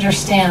it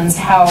understands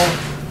how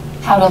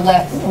to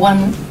let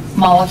one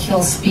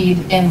molecule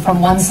speed in from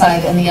one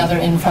side and the other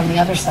in from the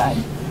other side?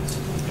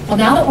 Well,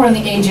 now that we're in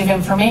the age of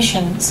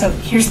information, so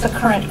here's the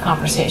current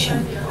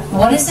conversation.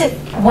 What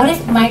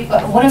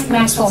if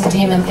Maxwell's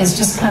demon is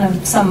just kind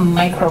of some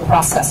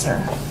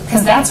microprocessor?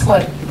 because that's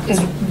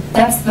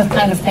the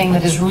kind of thing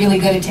that is really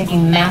good at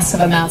taking massive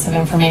amounts of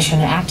information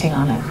and acting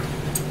on it.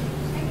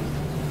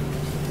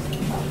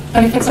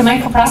 But if it's a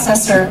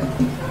microprocessor,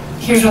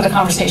 here's where the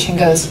conversation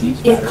goes.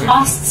 It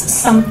costs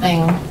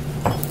something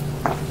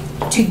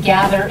to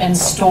gather and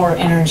store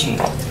energy.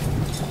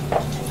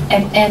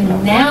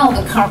 And now,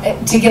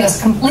 to get us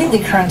completely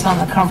current on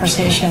the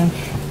conversation,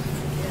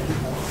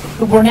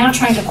 we're now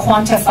trying to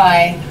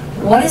quantify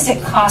what does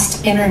it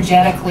cost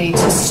energetically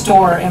to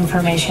store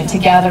information, to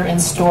gather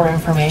and store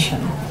information.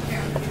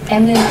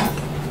 And then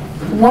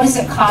what does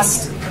it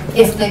cost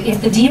if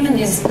the demon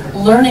is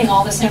learning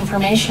all this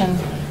information?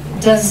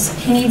 Does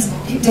he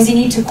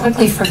need to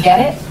quickly forget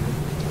it?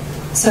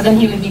 So then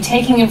he would be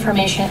taking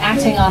information,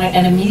 acting on it,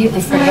 and immediately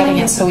forgetting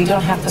it, so we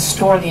don't have to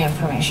store the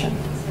information.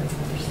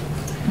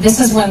 This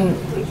is when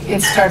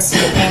it starts to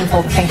get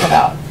painful to think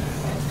about.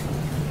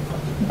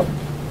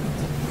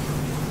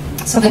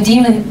 So the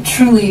demon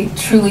truly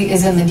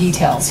is in the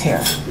details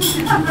here.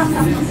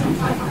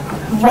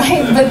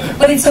 Right,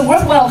 but it's a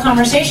worthwhile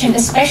conversation,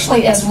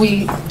 especially as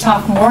we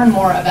talk more and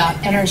more about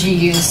energy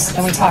use,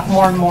 and we talk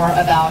more and more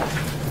about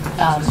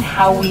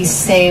how we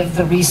save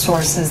the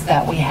resources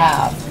that we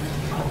have.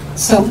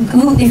 So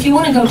if you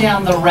want to go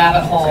down the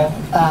rabbit hole,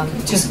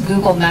 just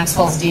Google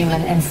Maxwell's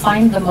demon and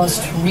find the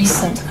most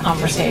recent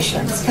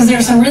conversations. Because there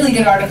are some really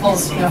good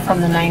articles,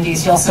 from the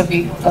 90s.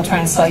 They'll try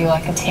and sell you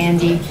like a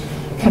Tandy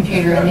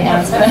computer in the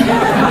ads.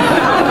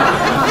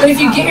 But if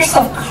you get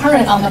yourself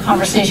current on the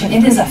conversation,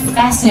 it is a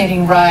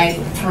fascinating ride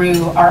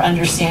through our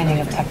understanding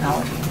of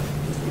technology.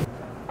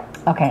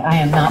 Okay, I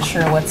am not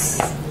sure what's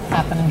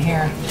happening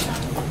here.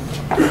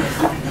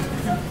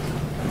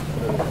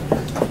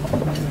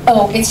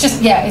 Oh, it's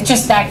just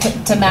back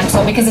to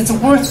Maxwell, because it's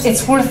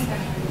worth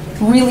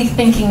really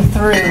thinking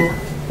through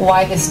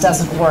why this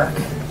doesn't work.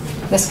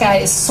 This guy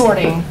is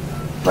sorting,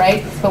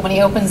 right? But when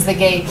he opens the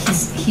gate,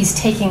 he's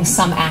taking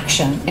some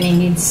action, and he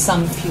needs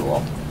some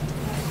fuel.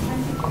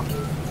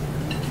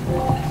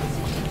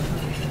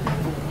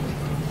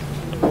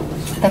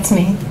 That's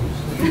me.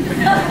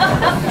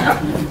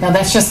 No,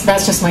 that's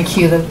just my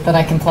cue that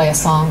I can play a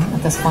song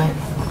at this point.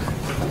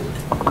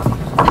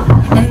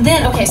 And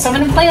then, okay, so I'm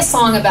going to play a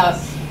song about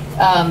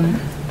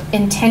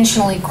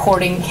intentionally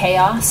courting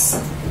chaos,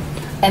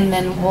 and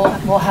then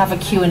we'll have a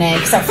Q&A,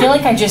 because I feel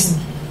like I just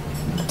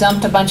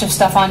dumped a bunch of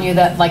stuff on you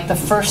that, like, the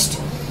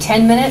first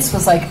 10 minutes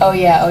was like, oh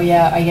yeah,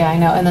 I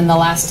know, and then the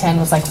last 10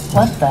 was like,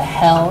 what the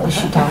hell is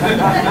she talking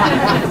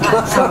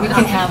about? So we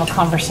can have a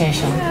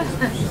conversation.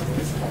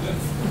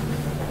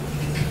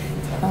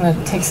 I'm going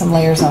to take some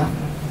layers off.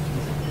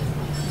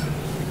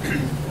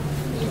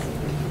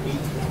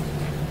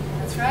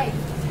 That's right.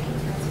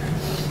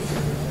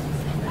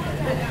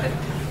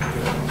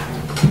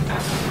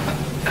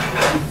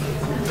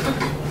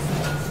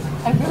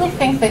 I really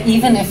think that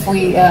even if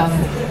we,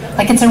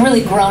 it's a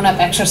really grown-up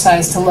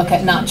exercise to look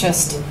at not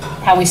just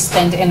how we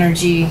spend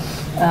energy,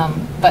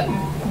 but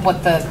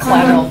what the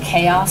collateral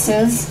chaos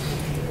is.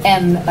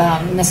 And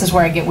this is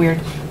where I get weird.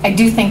 I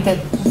do think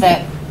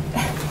that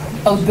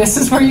oh, this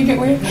is where you get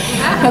weird?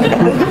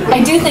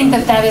 I do think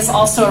that is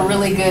also a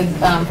really good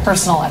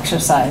personal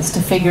exercise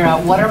to figure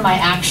out what are my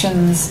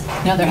actions.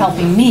 They're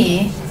helping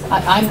me.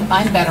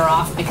 I'm better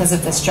off because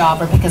of this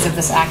job or because of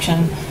this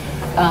action.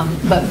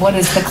 But what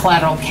is the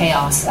collateral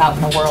chaos out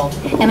in the world?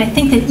 And I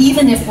think that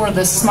even if we're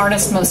the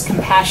smartest, most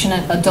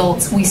compassionate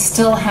adults, we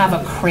still have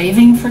a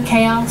craving for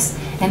chaos.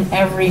 And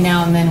every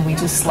now and then we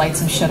just light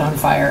some shit on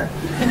fire,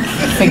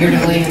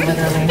 figuratively and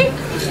literally.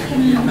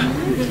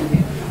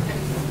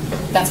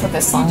 That's what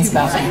this song is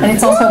about. And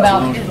it's also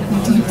about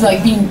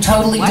being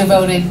totally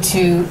devoted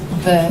to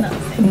the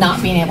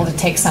not being able to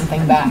take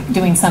something back,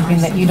 doing something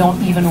that you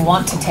don't even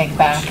want to take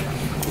back,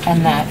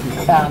 and that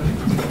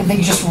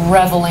you're just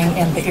reveling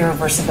in the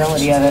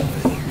irreversibility of it.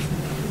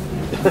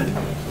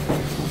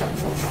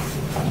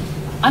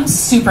 I'm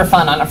super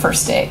fun on a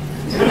first date.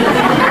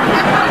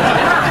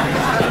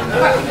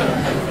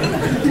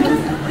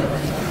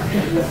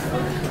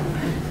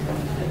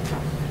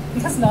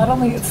 Because not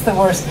only it's the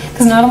worst,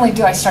 because not only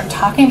do I start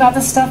talking about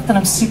this stuff, then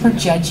I'm super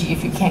judgy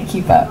if you can't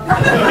keep up.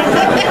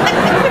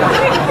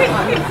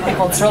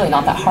 Well, it's really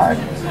not that hard.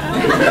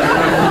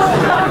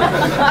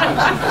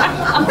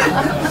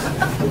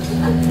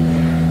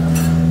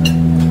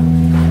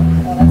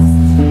 Oh,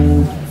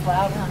 that's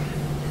loud, huh?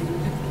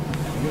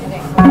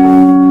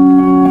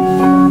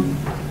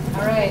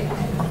 All right,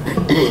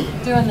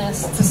 doing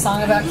this. It's a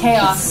song about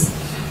chaos.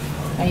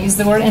 I use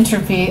the word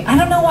entropy. I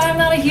don't know why I'm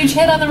not a huge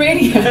hit on the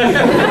radio.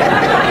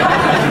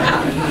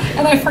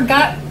 And I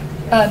forgot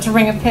to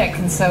bring a pick,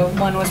 and so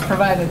one was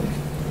provided.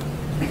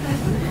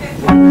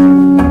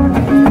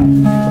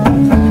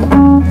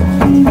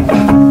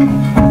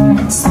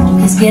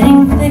 Smoke is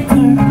getting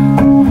thicker,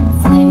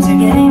 flames are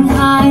getting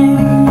higher.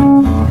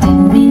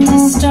 Didn't mean to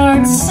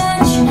start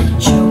such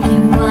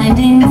choking,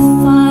 blinding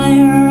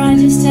fire. I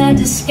just had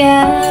to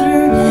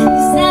scatter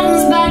these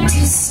atoms back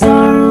to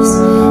stars.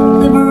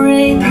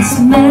 Liberate this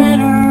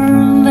matter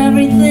of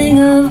everything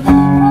of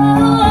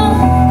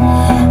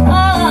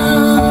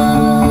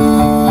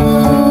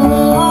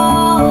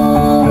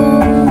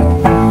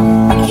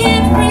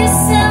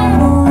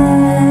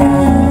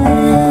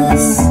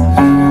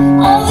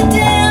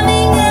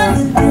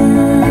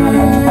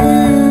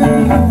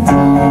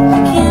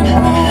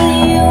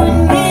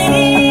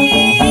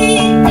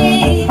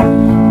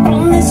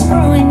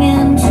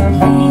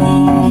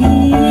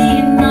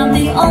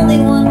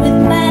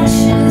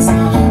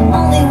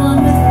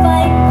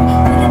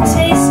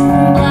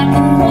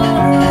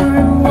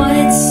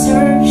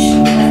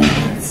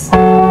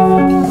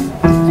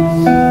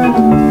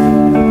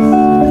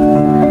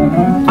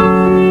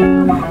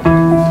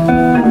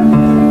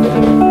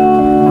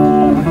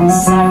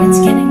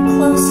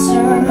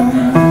closer.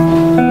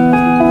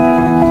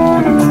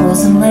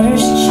 Closing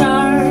letters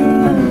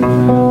charm.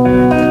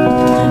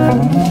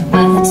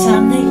 By the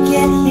time they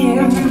get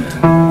here,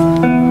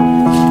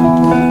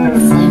 the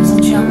flames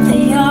will jump the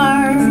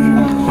yard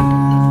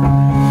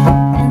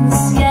and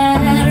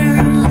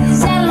scatter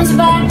these atoms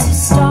back to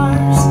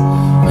stars.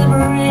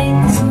 Liberate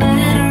this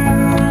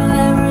matter of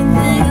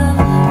everything of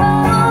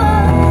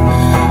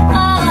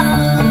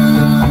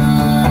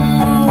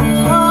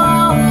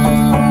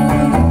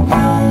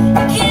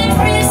can't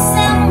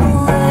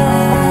reassemble this.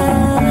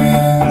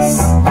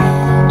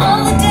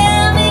 All the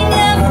damning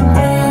evidence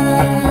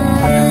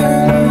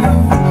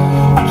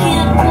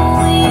can't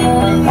pull you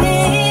and me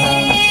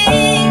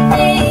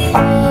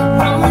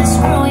from this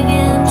growing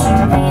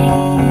entropy.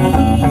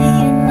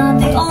 You're not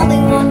the only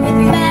one with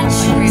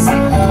matches,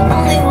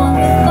 only one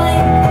with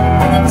light,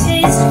 and a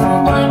taste for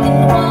black and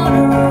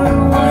water,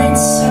 white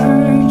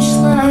searchlights,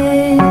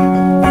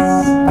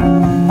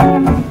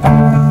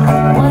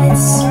 white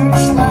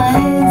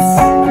searchlights.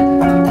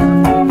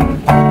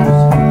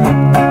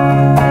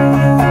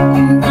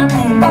 You're not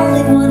the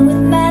only one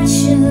with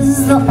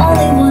matches, the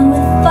only one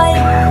with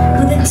fight,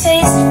 with a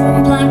taste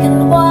for black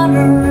and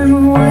water,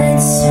 white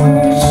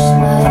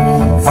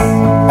searchlights,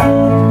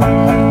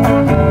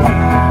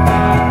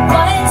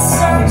 white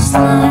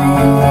searchlights,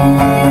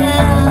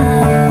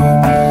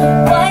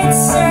 white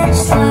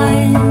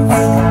searchlights,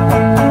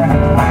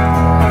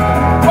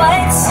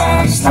 white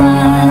searchlights,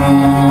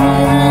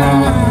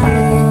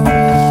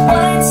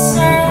 white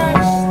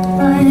searchlights.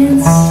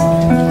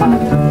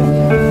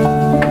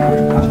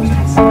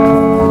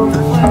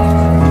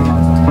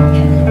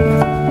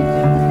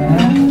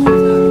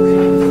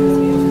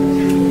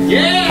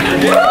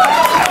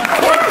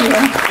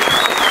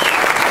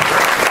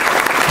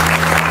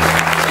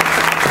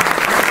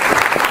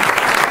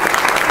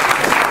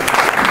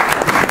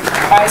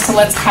 All right, so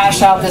let's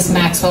hash out this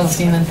Maxwell's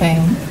demon thing.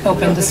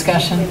 Open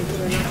discussion.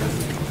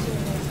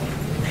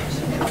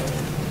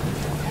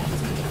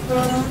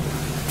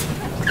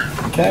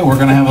 Okay, we're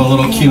going to have a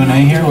little Q&A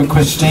here with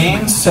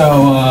Christine.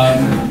 So,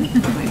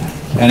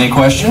 any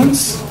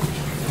questions?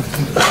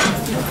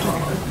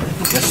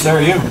 Yes,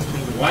 sir, you.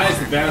 Why is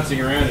the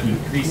bouncing around of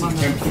increasing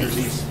temperature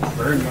leaves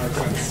burn marks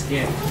on the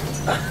skin?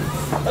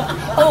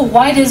 Oh,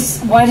 why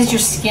does your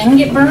skin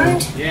get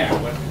burned? Yeah,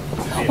 what?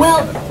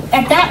 Well,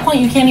 at that point,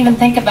 you can't even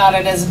think about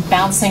it as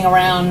bouncing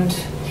around.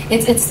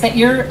 It's that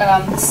your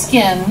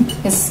skin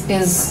is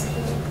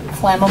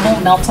flammable,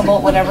 meltable,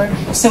 whatever.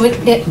 So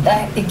it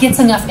gets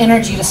enough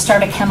energy to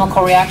start a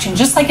chemical reaction.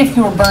 Just like if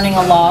you were burning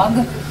a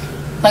log,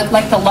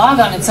 like the log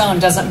on its own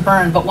doesn't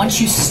burn, but once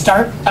you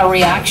start a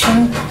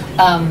reaction,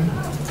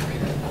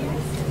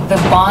 the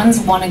bonds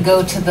want to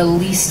go to the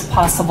least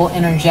possible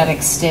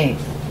energetic state,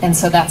 and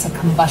so that's a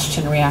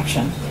combustion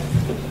reaction.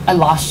 I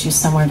lost you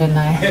somewhere, didn't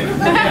I?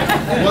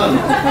 Well,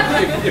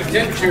 if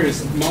temperature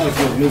is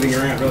molecules moving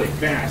around really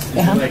fast,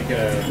 is it like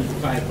a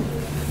 5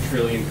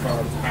 trillion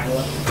car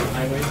pileup on the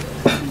highway?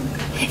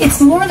 It's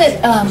more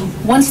that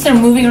once they're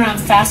moving around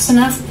fast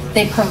enough,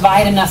 they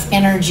provide enough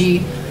energy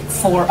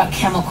for a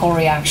chemical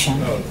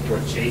reaction. Oh, for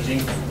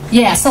changing?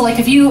 Yeah, so like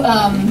if you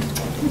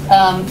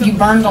you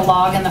burned a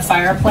log in the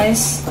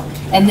fireplace,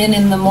 and then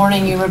in the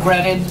morning you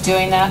regretted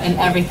doing that and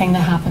everything that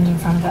happened in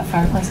front of that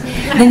fireplace,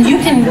 then you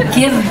can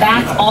give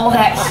back all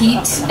that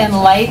heat and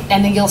light,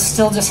 and then you'll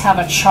still just have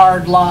a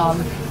charred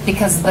log,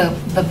 because the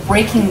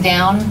breaking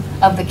down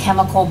of the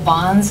chemical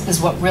bonds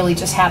is what really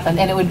just happened,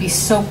 and it would be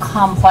so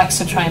complex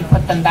to try and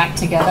put them back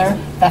together.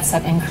 That's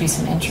that increase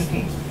in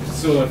entropy.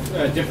 So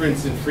a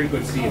difference in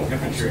frequency and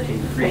temperature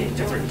can create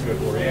different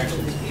chemical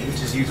reactions,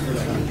 which is used for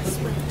like.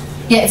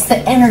 Yeah, it's the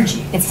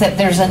energy. It's that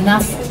there's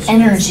enough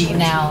energy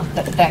now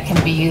that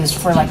can be used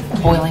for like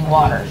boiling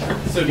water.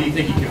 So do you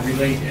think you could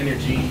relate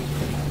energy,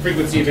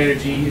 frequency of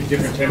energy at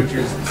different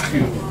temperatures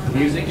to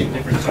music in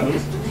different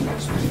tones?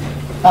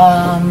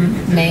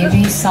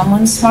 Maybe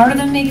someone smarter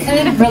than me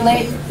could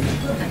relate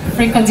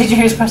frequency. Did you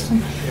hear his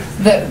question?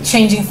 The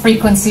changing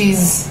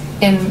frequencies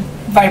in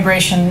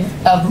vibration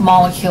of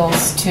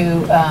molecules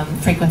to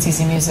frequencies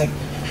in music.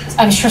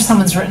 I'm sure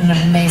someone's written an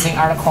amazing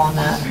article on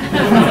that.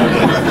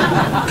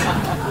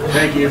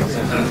 Thank you.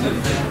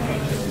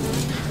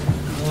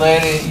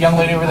 Young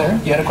lady over there,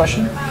 you had a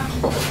question?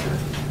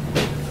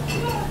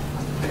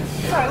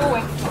 Sorry, we'll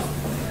wait.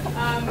 I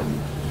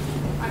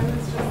was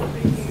just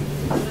thinking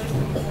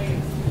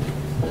waves.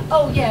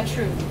 Oh yeah,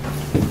 true.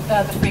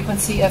 The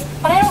frequency of,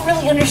 but I don't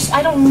really understand.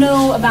 I don't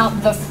know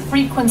about the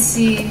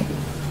frequency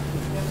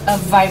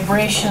of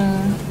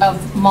vibration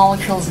of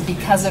molecules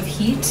because of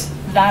heat.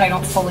 That I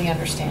don't fully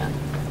understand.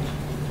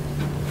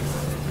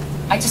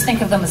 I just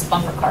think of them as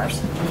bumper cars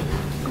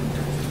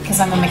because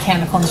I'm a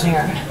mechanical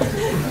engineer.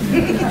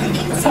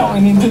 That's all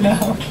we need to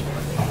know.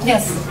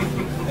 Yes.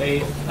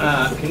 Hey,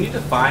 can you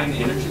define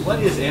energy?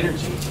 What is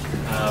energy?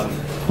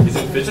 Is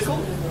it physical?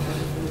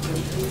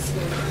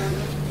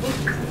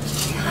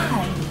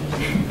 God,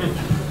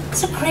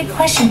 that's a great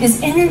question.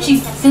 Is energy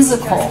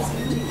physical?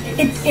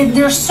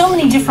 There are so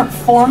many different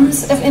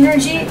forms of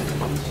energy.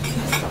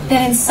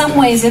 that in some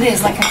ways it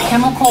is like a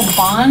chemical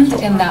bond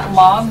in that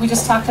log we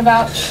just talked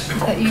about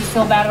that you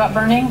feel bad about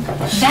burning.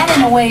 That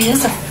in a way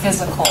is a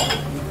physical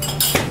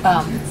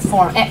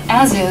form,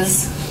 as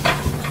is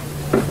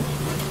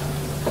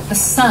the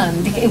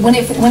sun. When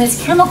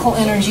it's chemical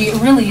energy,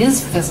 it really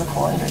is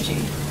physical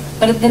energy.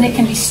 But then it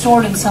can be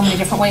stored in so many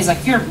different ways.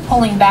 Like you're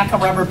pulling back a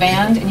rubber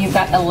band and you've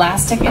got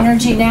elastic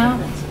energy now.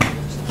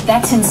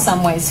 That's in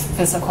some ways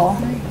physical.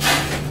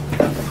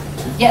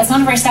 Yeah, it's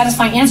not a very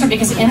satisfying answer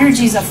because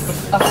energy is a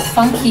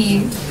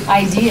funky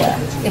idea.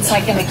 It's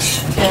like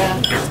it's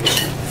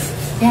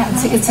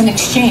an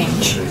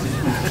exchange.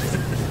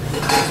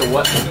 So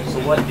what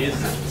is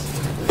it?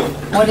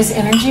 What is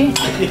energy?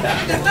 Yeah.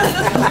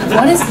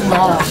 What is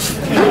love?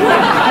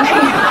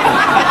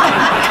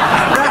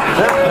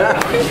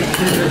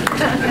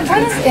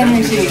 What is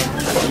energy?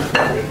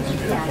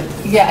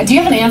 Yeah, do you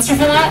have an answer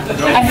for that?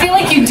 I feel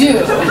like you do.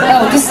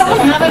 Oh, does someone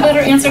have a better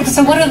answer?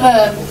 So what are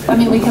the, I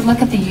mean, we could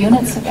look at the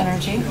units of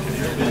energy.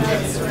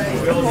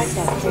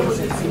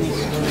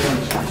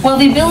 Well,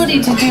 the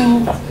ability to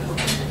do,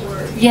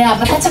 yeah,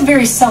 but that's a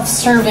very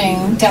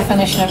self-serving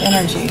definition of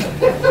energy.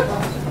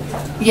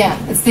 Yeah,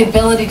 it's the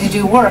ability to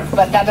do work,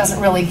 but that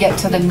doesn't really get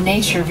to the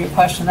nature of your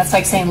question. That's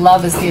like saying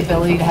love is the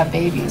ability to have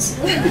babies.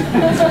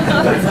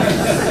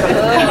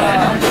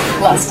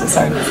 Lust,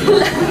 sorry.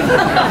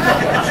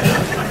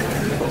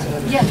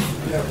 Yeah. It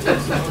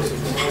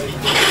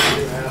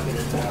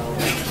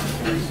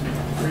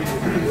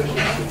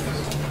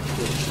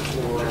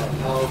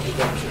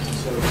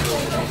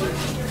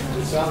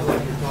sounds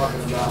like you're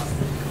talking about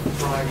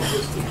trying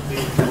just to be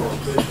more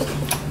efficient.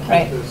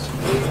 Right.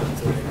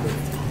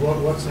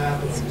 What's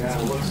happening now?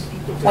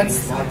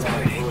 What's the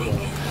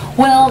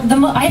Well,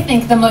 I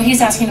think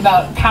he's asking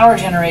about power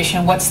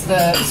generation. What's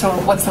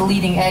the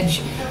leading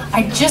edge?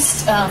 I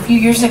just a few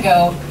years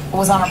ago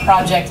was on a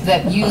project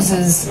that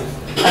uses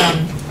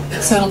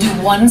so it'll do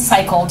one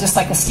cycle, just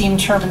like a steam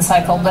turbine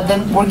cycle. But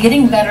then we're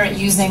getting better at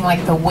using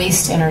like the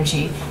waste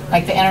energy,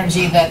 like the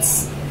energy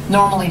that's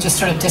normally just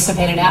sort of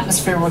dissipated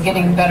atmosphere. We're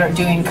getting better at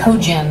doing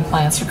cogen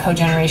plants or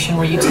cogeneration,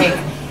 where you take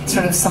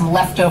sort of some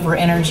leftover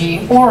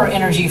energy or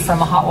energy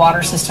from a hot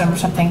water system or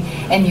something,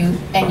 and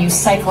you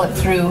cycle it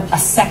through a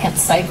second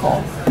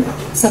cycle.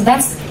 So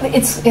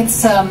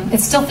it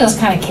still feels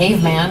kind of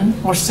caveman.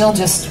 We're still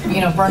just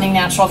burning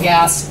natural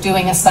gas,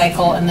 doing a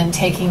cycle, and then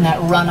taking that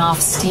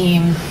runoff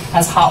steam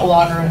as hot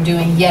water and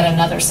doing yet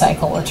another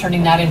cycle, or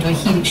turning that into a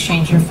heat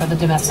exchanger for the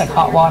domestic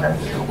hot water.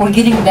 We're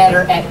getting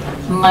better at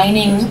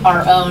mining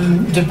our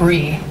own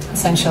debris,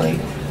 essentially.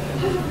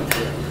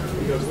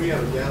 Because we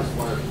have a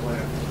gas-fired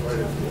plant right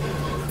at the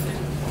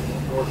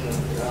north end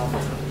of town.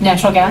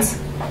 Natural gas?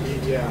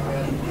 Yeah,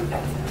 and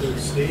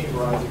there's steam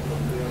rising from a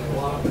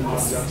lot of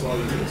times that's all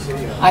you can see.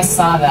 I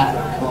saw that.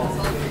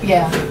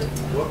 Yeah.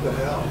 What the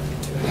hell?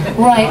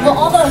 Right. Well,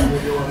 although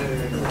We're doing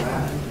anything for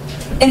that.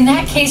 in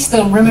that case,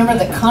 though, remember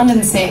that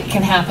condensate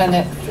can happen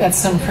at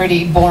some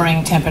pretty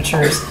boring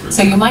temperatures.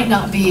 So you might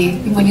not be,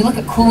 when you look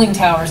at cooling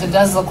towers, it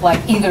does look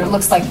like either it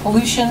looks like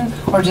pollution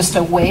or just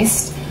a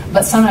waste.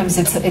 But sometimes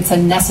it's a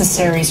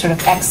necessary sort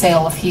of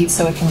exhale of heat,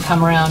 so it can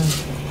come around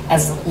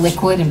as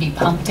liquid and be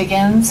pumped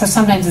again. So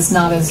sometimes it's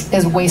not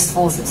as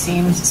wasteful as it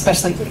seems,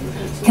 especially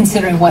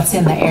considering what's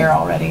in the air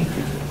already.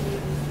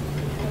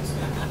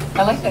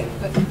 I like the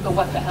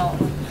what the hell.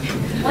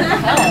 What the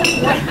hell?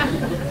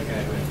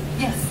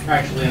 Yes.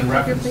 Actually, in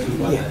reference to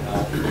what the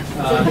hell,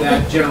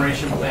 that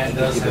generation plant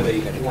does have a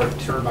work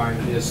turbine.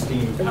 It is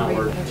steam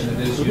powered, and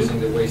it is using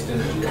the waste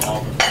energy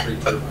off of the 3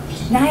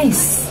 turbines.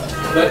 Nice.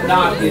 But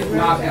not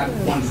at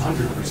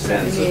 100%, so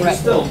there's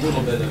still a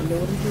little bit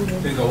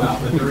to go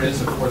out, but there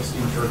is a 4th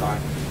steam turbine.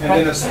 And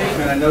then a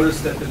statement, I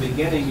noticed at the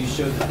beginning you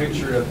showed the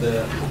picture of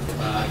the,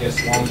 I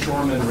guess,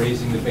 longshoreman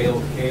raising the bale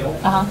of kale,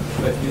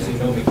 but using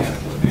no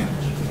mechanical advantage.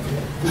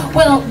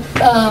 Well,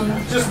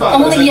 the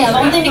only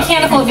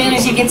mechanical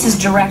advantage he gets is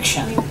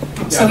direction.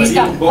 So he's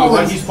got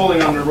what he's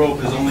pulling on the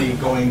rope is only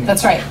going.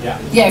 That's right. Yeah.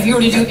 Yeah. If you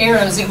were to do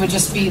arrows, it would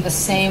just be the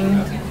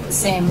same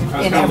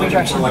in every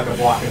direction. For like a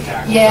block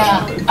attack.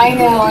 Yeah, I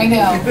know.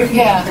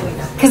 Yeah,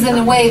 because in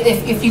a way,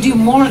 if you do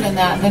more than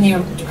that, then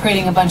you're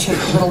creating a bunch of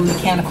little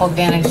mechanical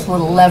advantage,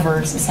 little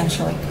levers,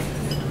 essentially.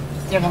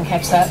 Did everyone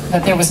catch that?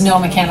 That there was no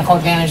mechanical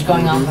advantage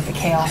going on with the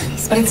kale,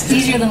 but it's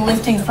easier than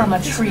lifting from a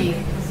tree.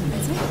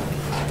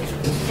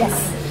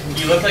 Yes.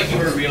 You look like you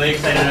were really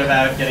excited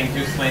about getting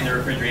to explain the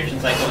refrigeration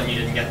cycle and you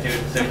didn't get to,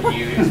 so can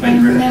you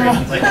explain the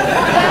refrigeration cycle?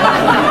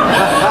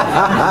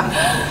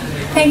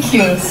 Thank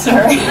you,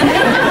 sir.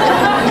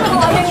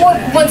 Well, I mean,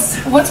 what's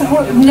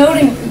worth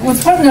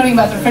noting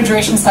about the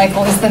refrigeration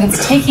cycle is that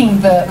it's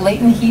taking the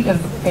latent heat of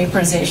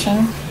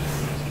vaporization.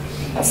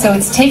 So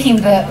it's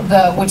taking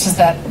which is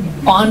that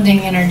bonding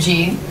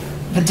energy,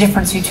 the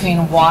difference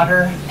between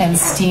water and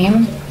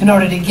steam. In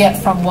order to get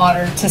from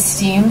water to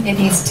steam, it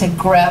needs to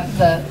grab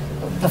the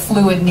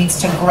fluid needs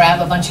to grab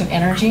a bunch of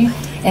energy,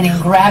 and in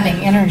grabbing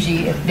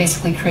energy, it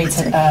basically creates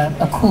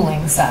a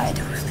cooling side.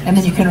 And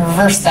then you can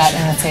reverse that,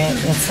 and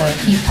it's a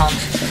heat pump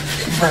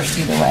reversed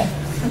either way.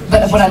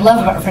 But what I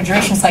love about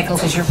refrigeration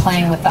cycles is you're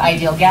playing with the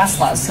ideal gas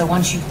laws. So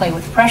once you play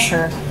with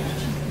pressure,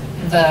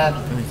 the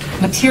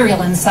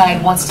material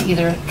inside wants to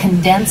either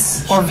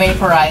condense or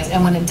vaporize,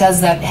 and when it does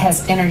that, it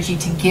has energy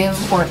to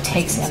give or it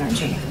takes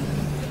energy.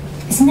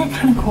 Isn't that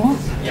kind of cool?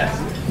 Yes.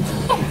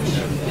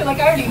 You're like,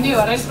 I already knew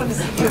it, I just wanted to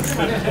see you.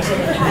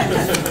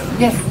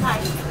 Yes? Hi.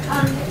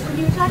 When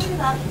you were talking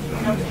about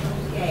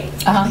gate,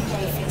 and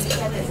you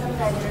said that some of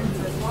that energy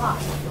was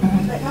lost,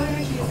 but no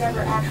energy is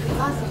ever actually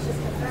lost, it's just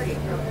converted.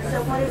 So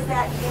what is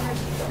that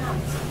energy become?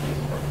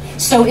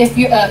 So if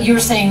you were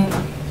saying,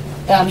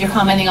 you're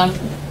commenting on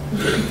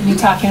me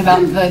talking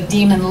about the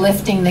demon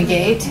lifting the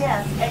gate?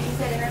 Yes, and you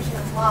said energy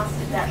was lost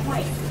at that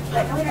point,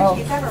 but no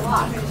energy is ever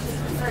lost, it's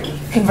just converted.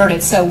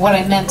 Converted. So what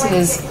I meant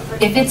is,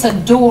 if it's a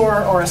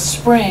door or a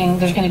spring,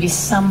 there's going to be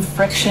some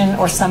friction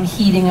or some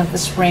heating of the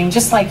spring,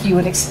 just like you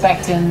would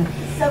expect in...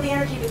 So the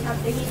energy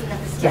becomes the heating of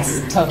the spring.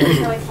 Yes, totally.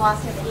 So it's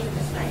lost in the heat of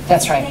the spring.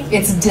 That's right.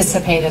 It's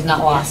dissipated, not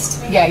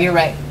lost. Yeah, you're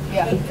right.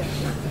 Yeah.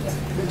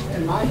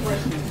 And my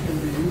question is going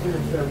to be, even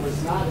if there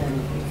was not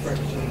any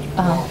friction,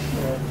 how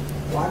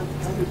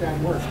did that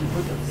work? You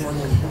put the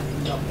formula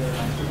up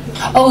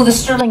there. Oh, the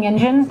Stirling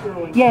engine?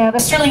 Yeah, the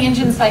Stirling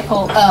engine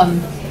cycle,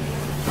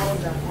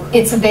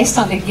 it's based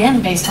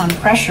on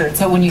pressure.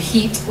 So when you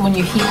heat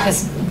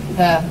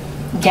the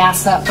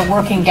gas up, the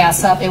working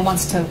gas up, it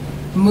wants to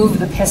move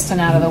the piston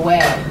out of the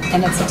way,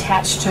 and it's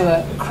attached to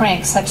a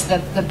crank such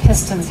that the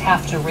pistons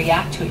have to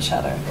react to each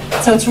other.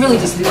 So it's really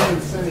just...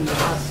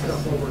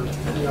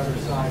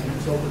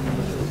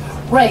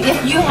 Right,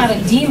 if you had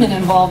a demon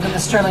involved in the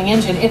Stirling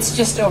engine, it's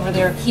just over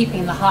there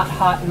keeping the hot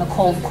hot and the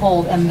cold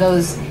cold, and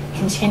those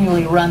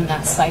continually run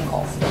that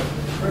cycle.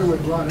 It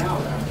would run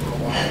out after a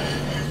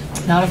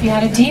while. Not if you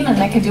had a demon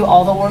that could do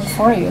all the work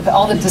for you,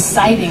 all the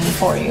deciding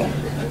for you.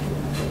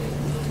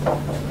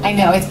 I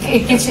know, it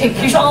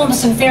gets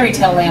almost in fairy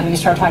tale land when you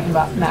start talking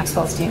about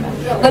Maxwell's demon.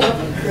 But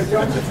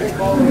don't you take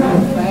all the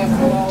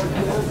basketball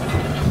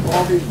kids,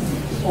 all these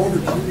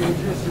older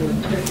teenagers who are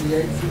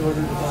 58 in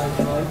order to buy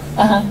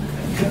drugs?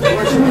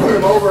 Once you put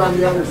them over on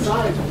the other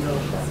side, you know.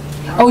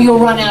 Oh, you'll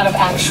run out of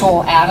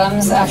actual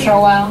atoms after a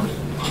while?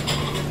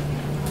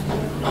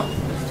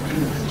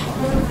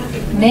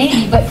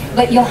 Maybe,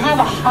 but you'll have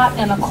a hot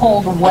and a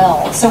cold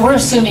well. So we're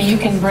assuming you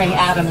can bring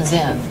atoms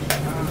in.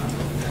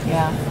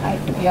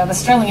 Yeah, the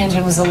Stirling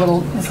engine was a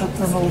little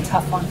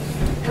tough one.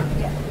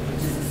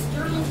 Does the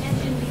Stirling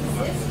engine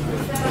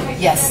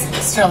exist? Yes,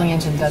 the Stirling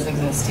engine does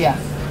exist. Yeah,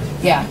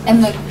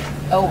 and I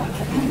don't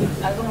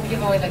want to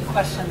give away the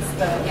questions,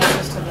 the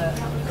answers to the.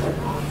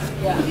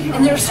 Yeah,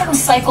 and there are certain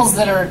cycles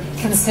that are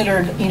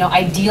considered,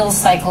 ideal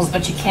cycles,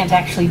 but you can't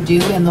actually do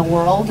in the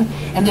world.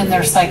 And then there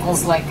are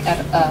cycles like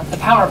at the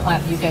power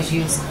plant that you guys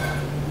use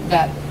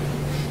that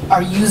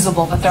are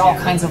usable, but there are all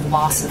kinds of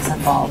losses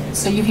involved.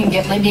 So you can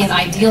get maybe an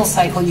ideal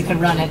cycle you could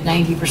run at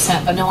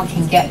 90%, but no one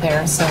can get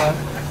there. So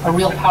a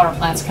real power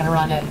plant's can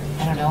run at,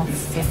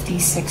 50,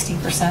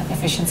 60%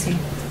 efficiency.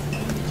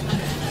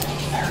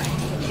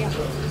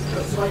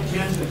 It's like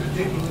Jen,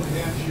 digging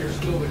into your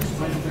skill to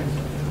explain things.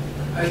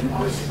 I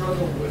always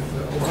struggled with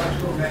the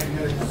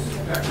electromagnetic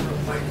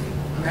spectrum, like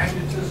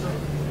magnetism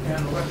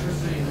and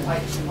electricity and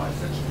light seem like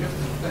such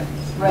different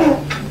things. Right.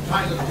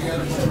 Tie them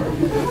together.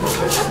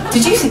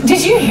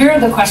 Did you hear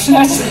the question?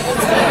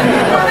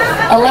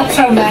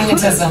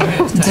 Electromagnetism.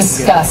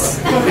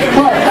 Discuss.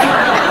 Right.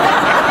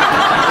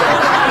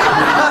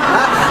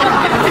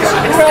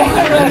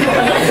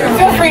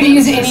 Feel free to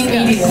use any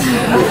media.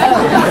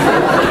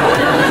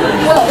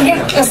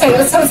 So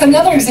it's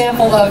another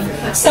example of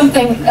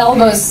something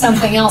elbows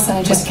something else and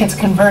it just gets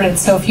converted.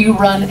 So if you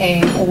run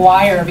a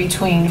wire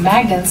between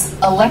magnets,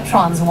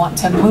 electrons want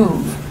to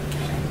move.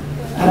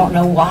 I don't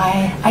know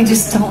why. I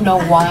just don't know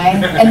why.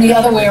 And the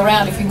other way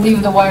around, if you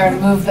leave the wire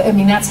and move,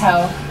 that's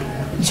how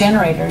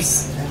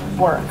generators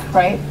work,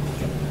 right?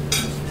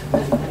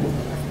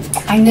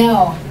 I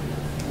know.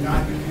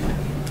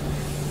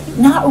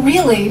 Not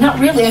really.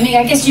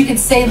 I guess you could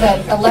say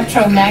that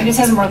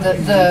electromagnetism or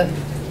the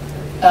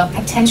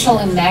potential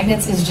in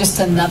magnets is just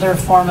another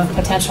form of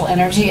potential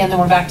energy, and then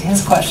we're back to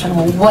his question,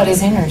 well, what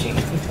is energy?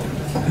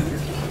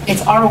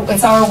 It's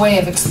our way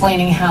of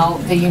explaining how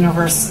the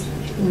universe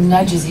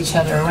nudges each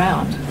other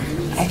around.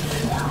 I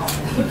don't know.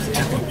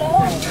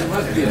 There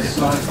must be a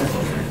song.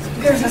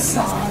 There's a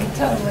song,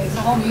 totally. It's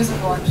a whole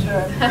musical, I'm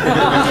sure.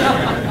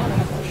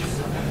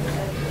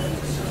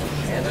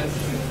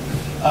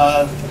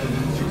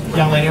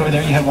 Young lady over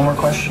there, you have one more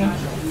question?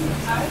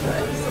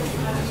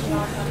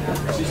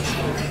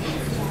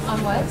 On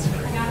what?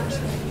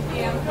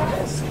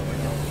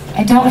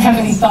 I don't have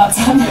any thoughts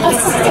on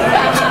this.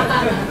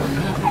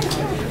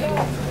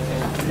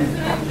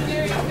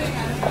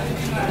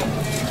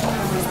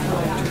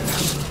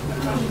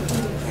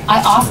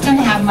 I often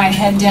have my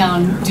head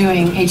down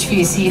doing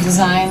HVAC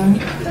design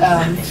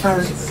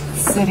for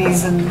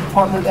cities and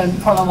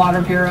Portland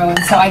Water Bureau,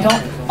 and so I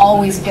don't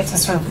always get to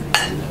sort of,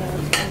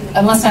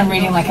 unless I'm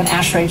reading like an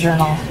ASHRAE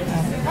journal.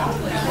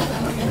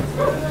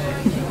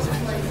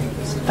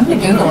 I'm going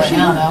to Google it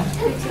now, though.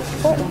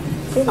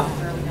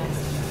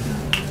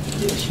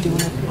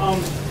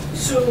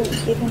 So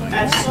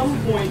at some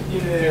point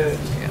in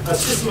a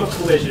system of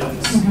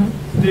collisions,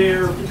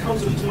 there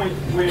becomes a point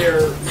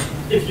where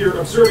if you're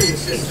observing the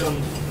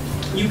system,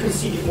 you can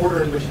see the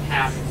order in which it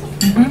happened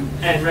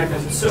and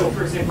recognize it. So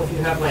for example, if you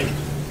have like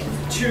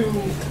two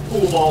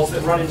pool balls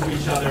that run into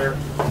each other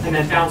and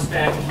then bounce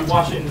back, if you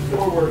watch it in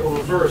forward or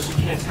reverse, you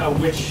can't tell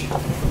which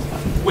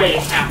way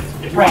it happened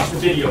if you watch the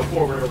video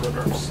forward or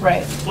reverse.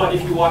 Right. But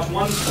if you watch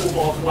one pool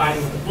ball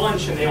colliding with a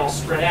bunch and they all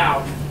spread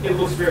out, it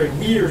looks very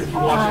weird if you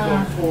watch it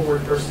going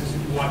forward versus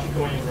if you watch it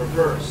going in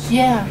reverse.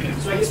 Yeah.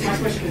 So I guess my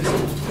question is,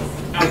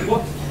 at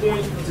what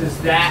point does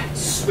that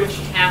switch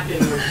happen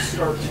where you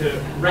start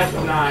to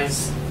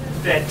recognize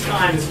that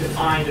time is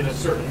defined in a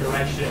certain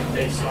direction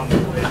based on the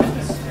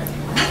collisions?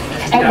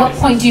 At what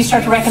point do you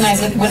start to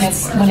recognize it when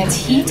it's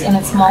heat and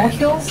it's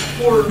molecules?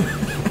 Or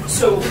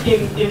so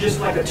in just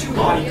like a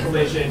two-body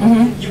collision,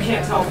 you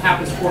can't tell if it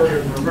happens forward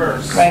or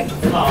reverse,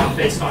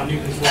 based on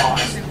Newton's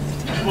laws.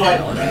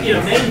 But in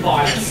a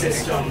many-body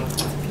system,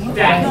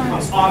 that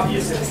becomes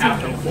obvious if it's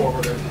happening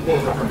forward or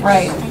reverse.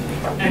 Right.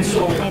 And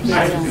so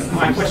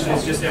my question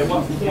is just at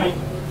what point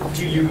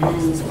do you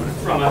move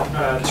from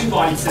a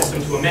two-body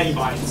system to a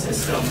many-body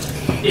system?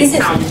 Is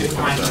how you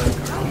define it.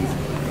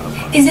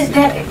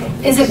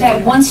 Is it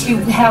that once you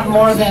have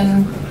more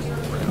than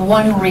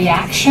one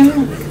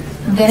reaction,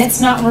 then it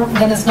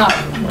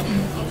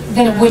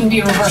wouldn't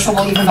be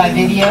reversible even by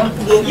video?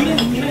 Well, even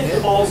if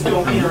the balls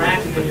don't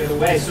interact in any other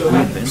way, so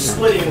like they're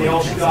splitting and they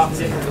all shoot off in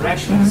different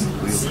directions,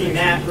 seeing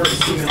that versus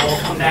seeing them all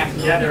come back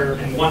together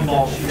and one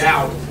ball shoot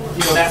out,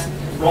 that's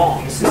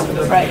wrong. The system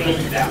doesn't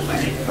behave that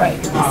way. Right.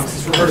 It's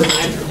reversing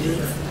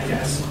entropy, I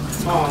guess.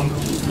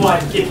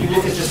 But if you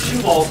look at just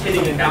two balls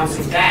hitting and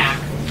bouncing back,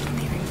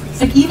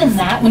 But even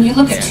that, when you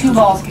look at two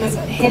balls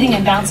hitting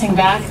and bouncing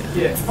back,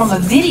 from a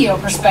video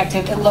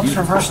perspective, it looks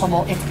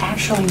reversible. It's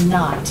actually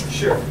not.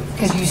 Sure.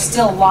 Because you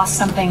still lost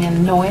something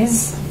in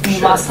noise, and you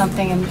lost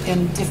something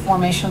in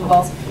deformation of the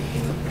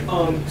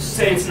balls.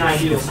 Say it's an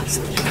ideal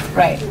situation.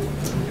 Right.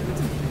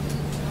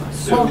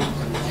 So,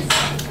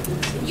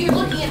 you're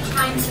looking at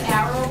times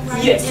arrow,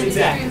 right? Yes, and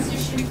exactly. The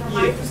transition from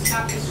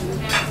microscopic to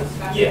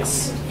macroscopic.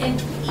 Yes. And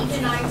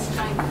even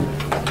Einstein.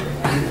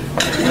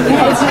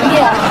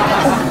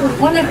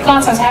 One of the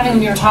thoughts I was having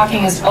when you were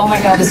talking is, oh my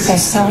God, this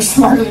guy's so much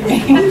smarter than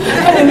me.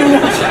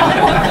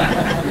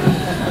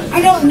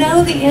 I don't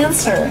know the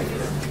answer.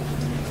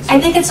 I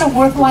think it's a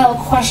worthwhile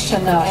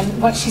question, though, and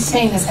what she's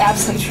saying is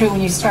absolutely true.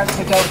 When you start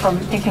to go from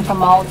thinking from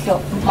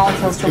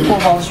molecules to pool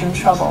balls, you're in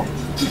trouble.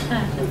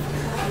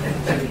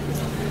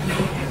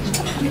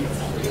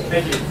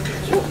 Thank you.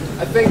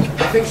 I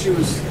think she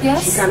was.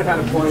 Yes? She kind of had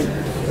a point.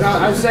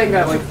 I was saying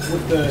that, like,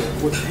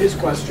 with his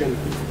question,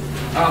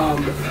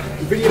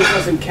 video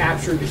doesn't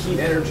capture the heat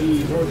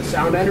energy or the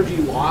sound energy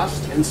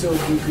lost, and so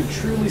if you could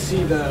truly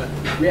see the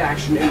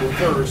reaction in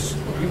reverse,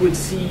 you would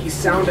see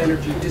sound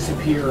energy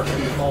disappear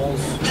and the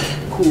balls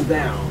cool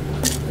down,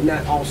 and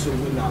that also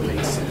would not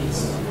make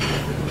sense.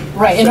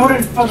 Right. In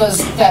order for the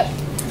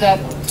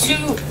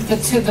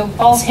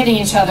balls hitting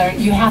each other,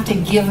 you have to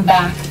give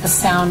back the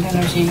sound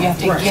energy. You have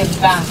to give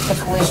back the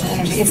collision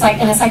energy. It's like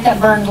that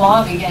burned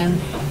log again.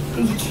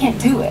 You can't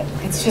do it.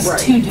 It's just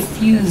too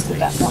diffused at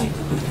that point.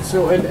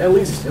 So, and at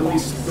least the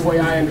way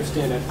I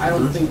understand it, I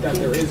don't think that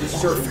there is a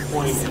certain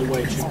point in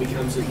which it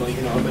becomes a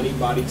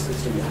many-body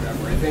system or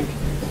whatever. I think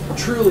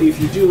truly, if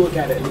you do look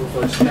at it in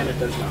reverse, then it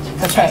does not.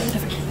 That's right.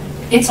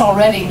 It's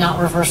already not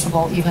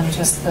reversible, even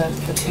just the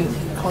two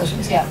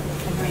collisions. Yeah.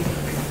 Agreed.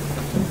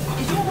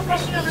 Did you have a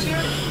question over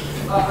here?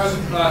 I was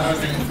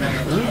thinking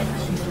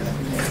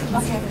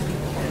Okay.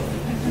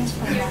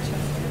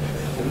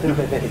 I don't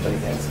know if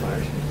anybody's that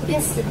smart.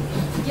 Yes.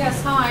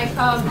 Yes, hi.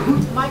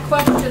 My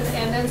question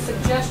and then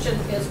suggestion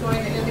is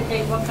going to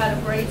indicate what kind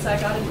of grades I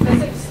got in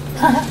physics.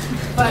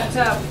 But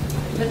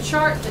the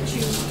chart that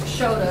you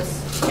showed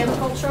us,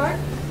 chemical chart,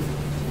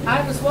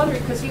 I was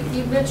wondering, because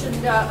you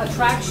mentioned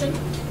attraction,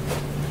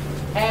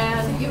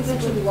 and you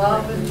mentioned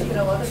love and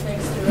other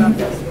things throughout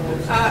this.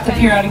 The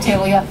periodic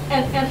table, yeah.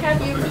 And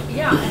have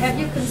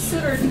you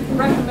considered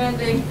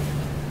recommending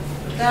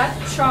that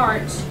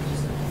chart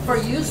for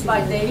use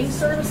by dating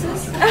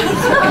services? The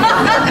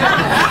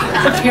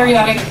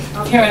periodic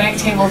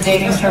table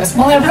dating service.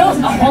 Well, I wrote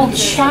a whole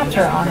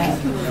chapter on it.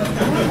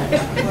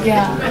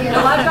 Yeah.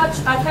 Well,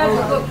 I've had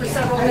the book for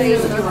several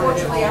days, and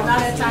unfortunately, I've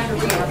not had time to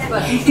read it.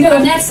 But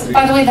and that's,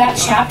 by the way, that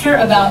chapter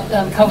about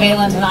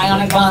covalent and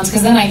ionic bonds,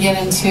 because then I get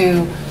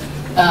into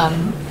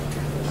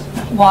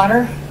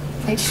water,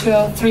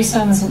 H2O,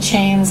 threesomes and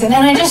chains, and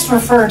then I just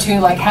refer to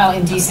like how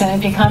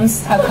indecent it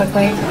becomes, how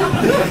quickly.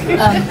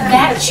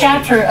 That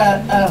chapter,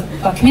 a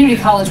community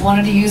college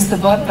wanted to use the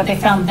book, but they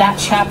found that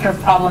chapter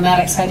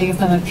problematic, so I had to give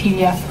them a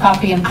PDF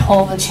copy and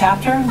pull the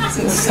chapter, because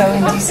it was so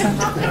indecent.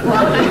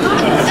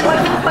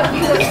 what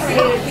you have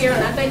created here,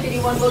 and I think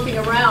anyone looking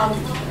around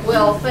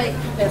will think,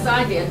 as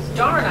I did,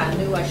 darn, I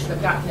knew I should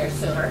have gotten there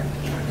sooner.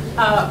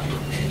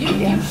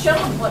 You've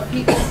shown what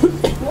people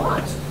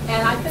want.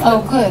 And I think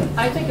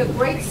I think a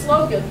great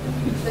slogan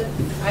that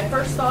I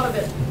first thought of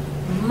it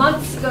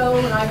months ago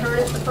when I heard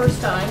it the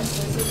first time,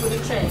 since this would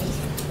have changed,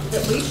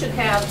 that we should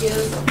have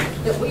is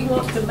that we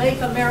want to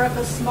make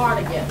America smart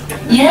again.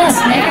 Yes,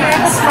 make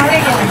America smart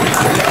again.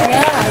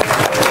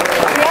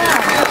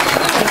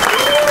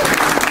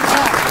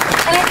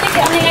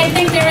 And I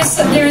think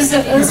there is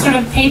a sort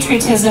of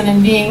patriotism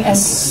in being as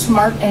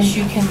smart as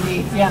you can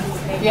be. Yeah,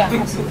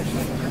 absolutely.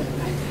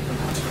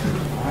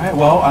 All right,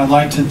 well, I'd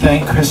like to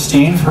thank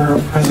Christine for her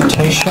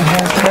presentation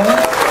here today.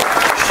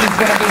 She's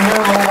going to be here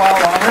a little while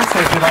longer, so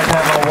if you'd like to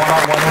have a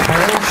one-on-one with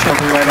her, she'll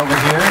be right over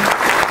here.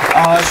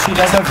 She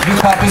does have a few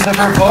copies of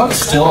her books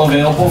still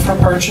available for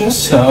purchase,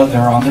 so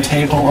they're on the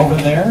table over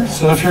there.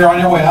 So if you're on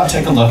your way out,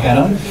 take a look at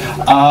them.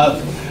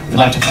 We'd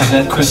like to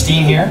present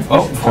Christine here,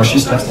 before she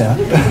steps down,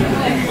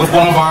 with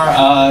one of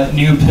our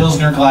new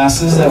Pilsner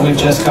glasses that we've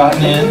just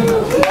gotten in.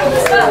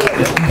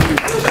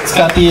 It's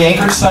got the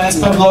Anchorage Science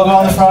Club logo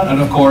on the front,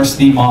 and of course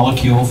the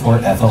molecule for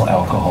ethyl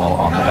alcohol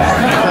on the back.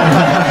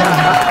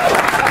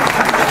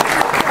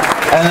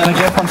 And then a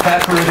gift from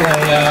Fat Fruit,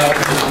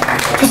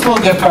 just a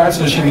little gift card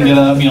so she can get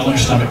a meal in her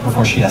stomach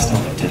before she has to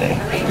leave today.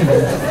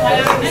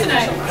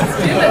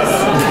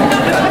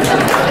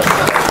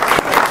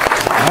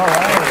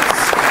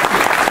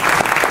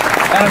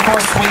 And of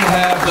course, we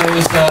have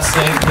those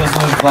same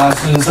Pilsner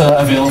glasses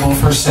available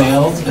for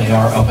sale. They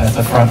are up at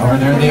the front over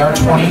there. They are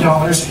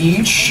 $20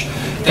 each.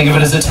 Think of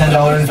it as a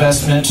 $10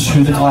 investment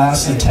to the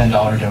glass and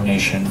 $10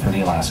 donation for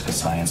the Alaska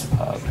Science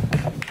Pub.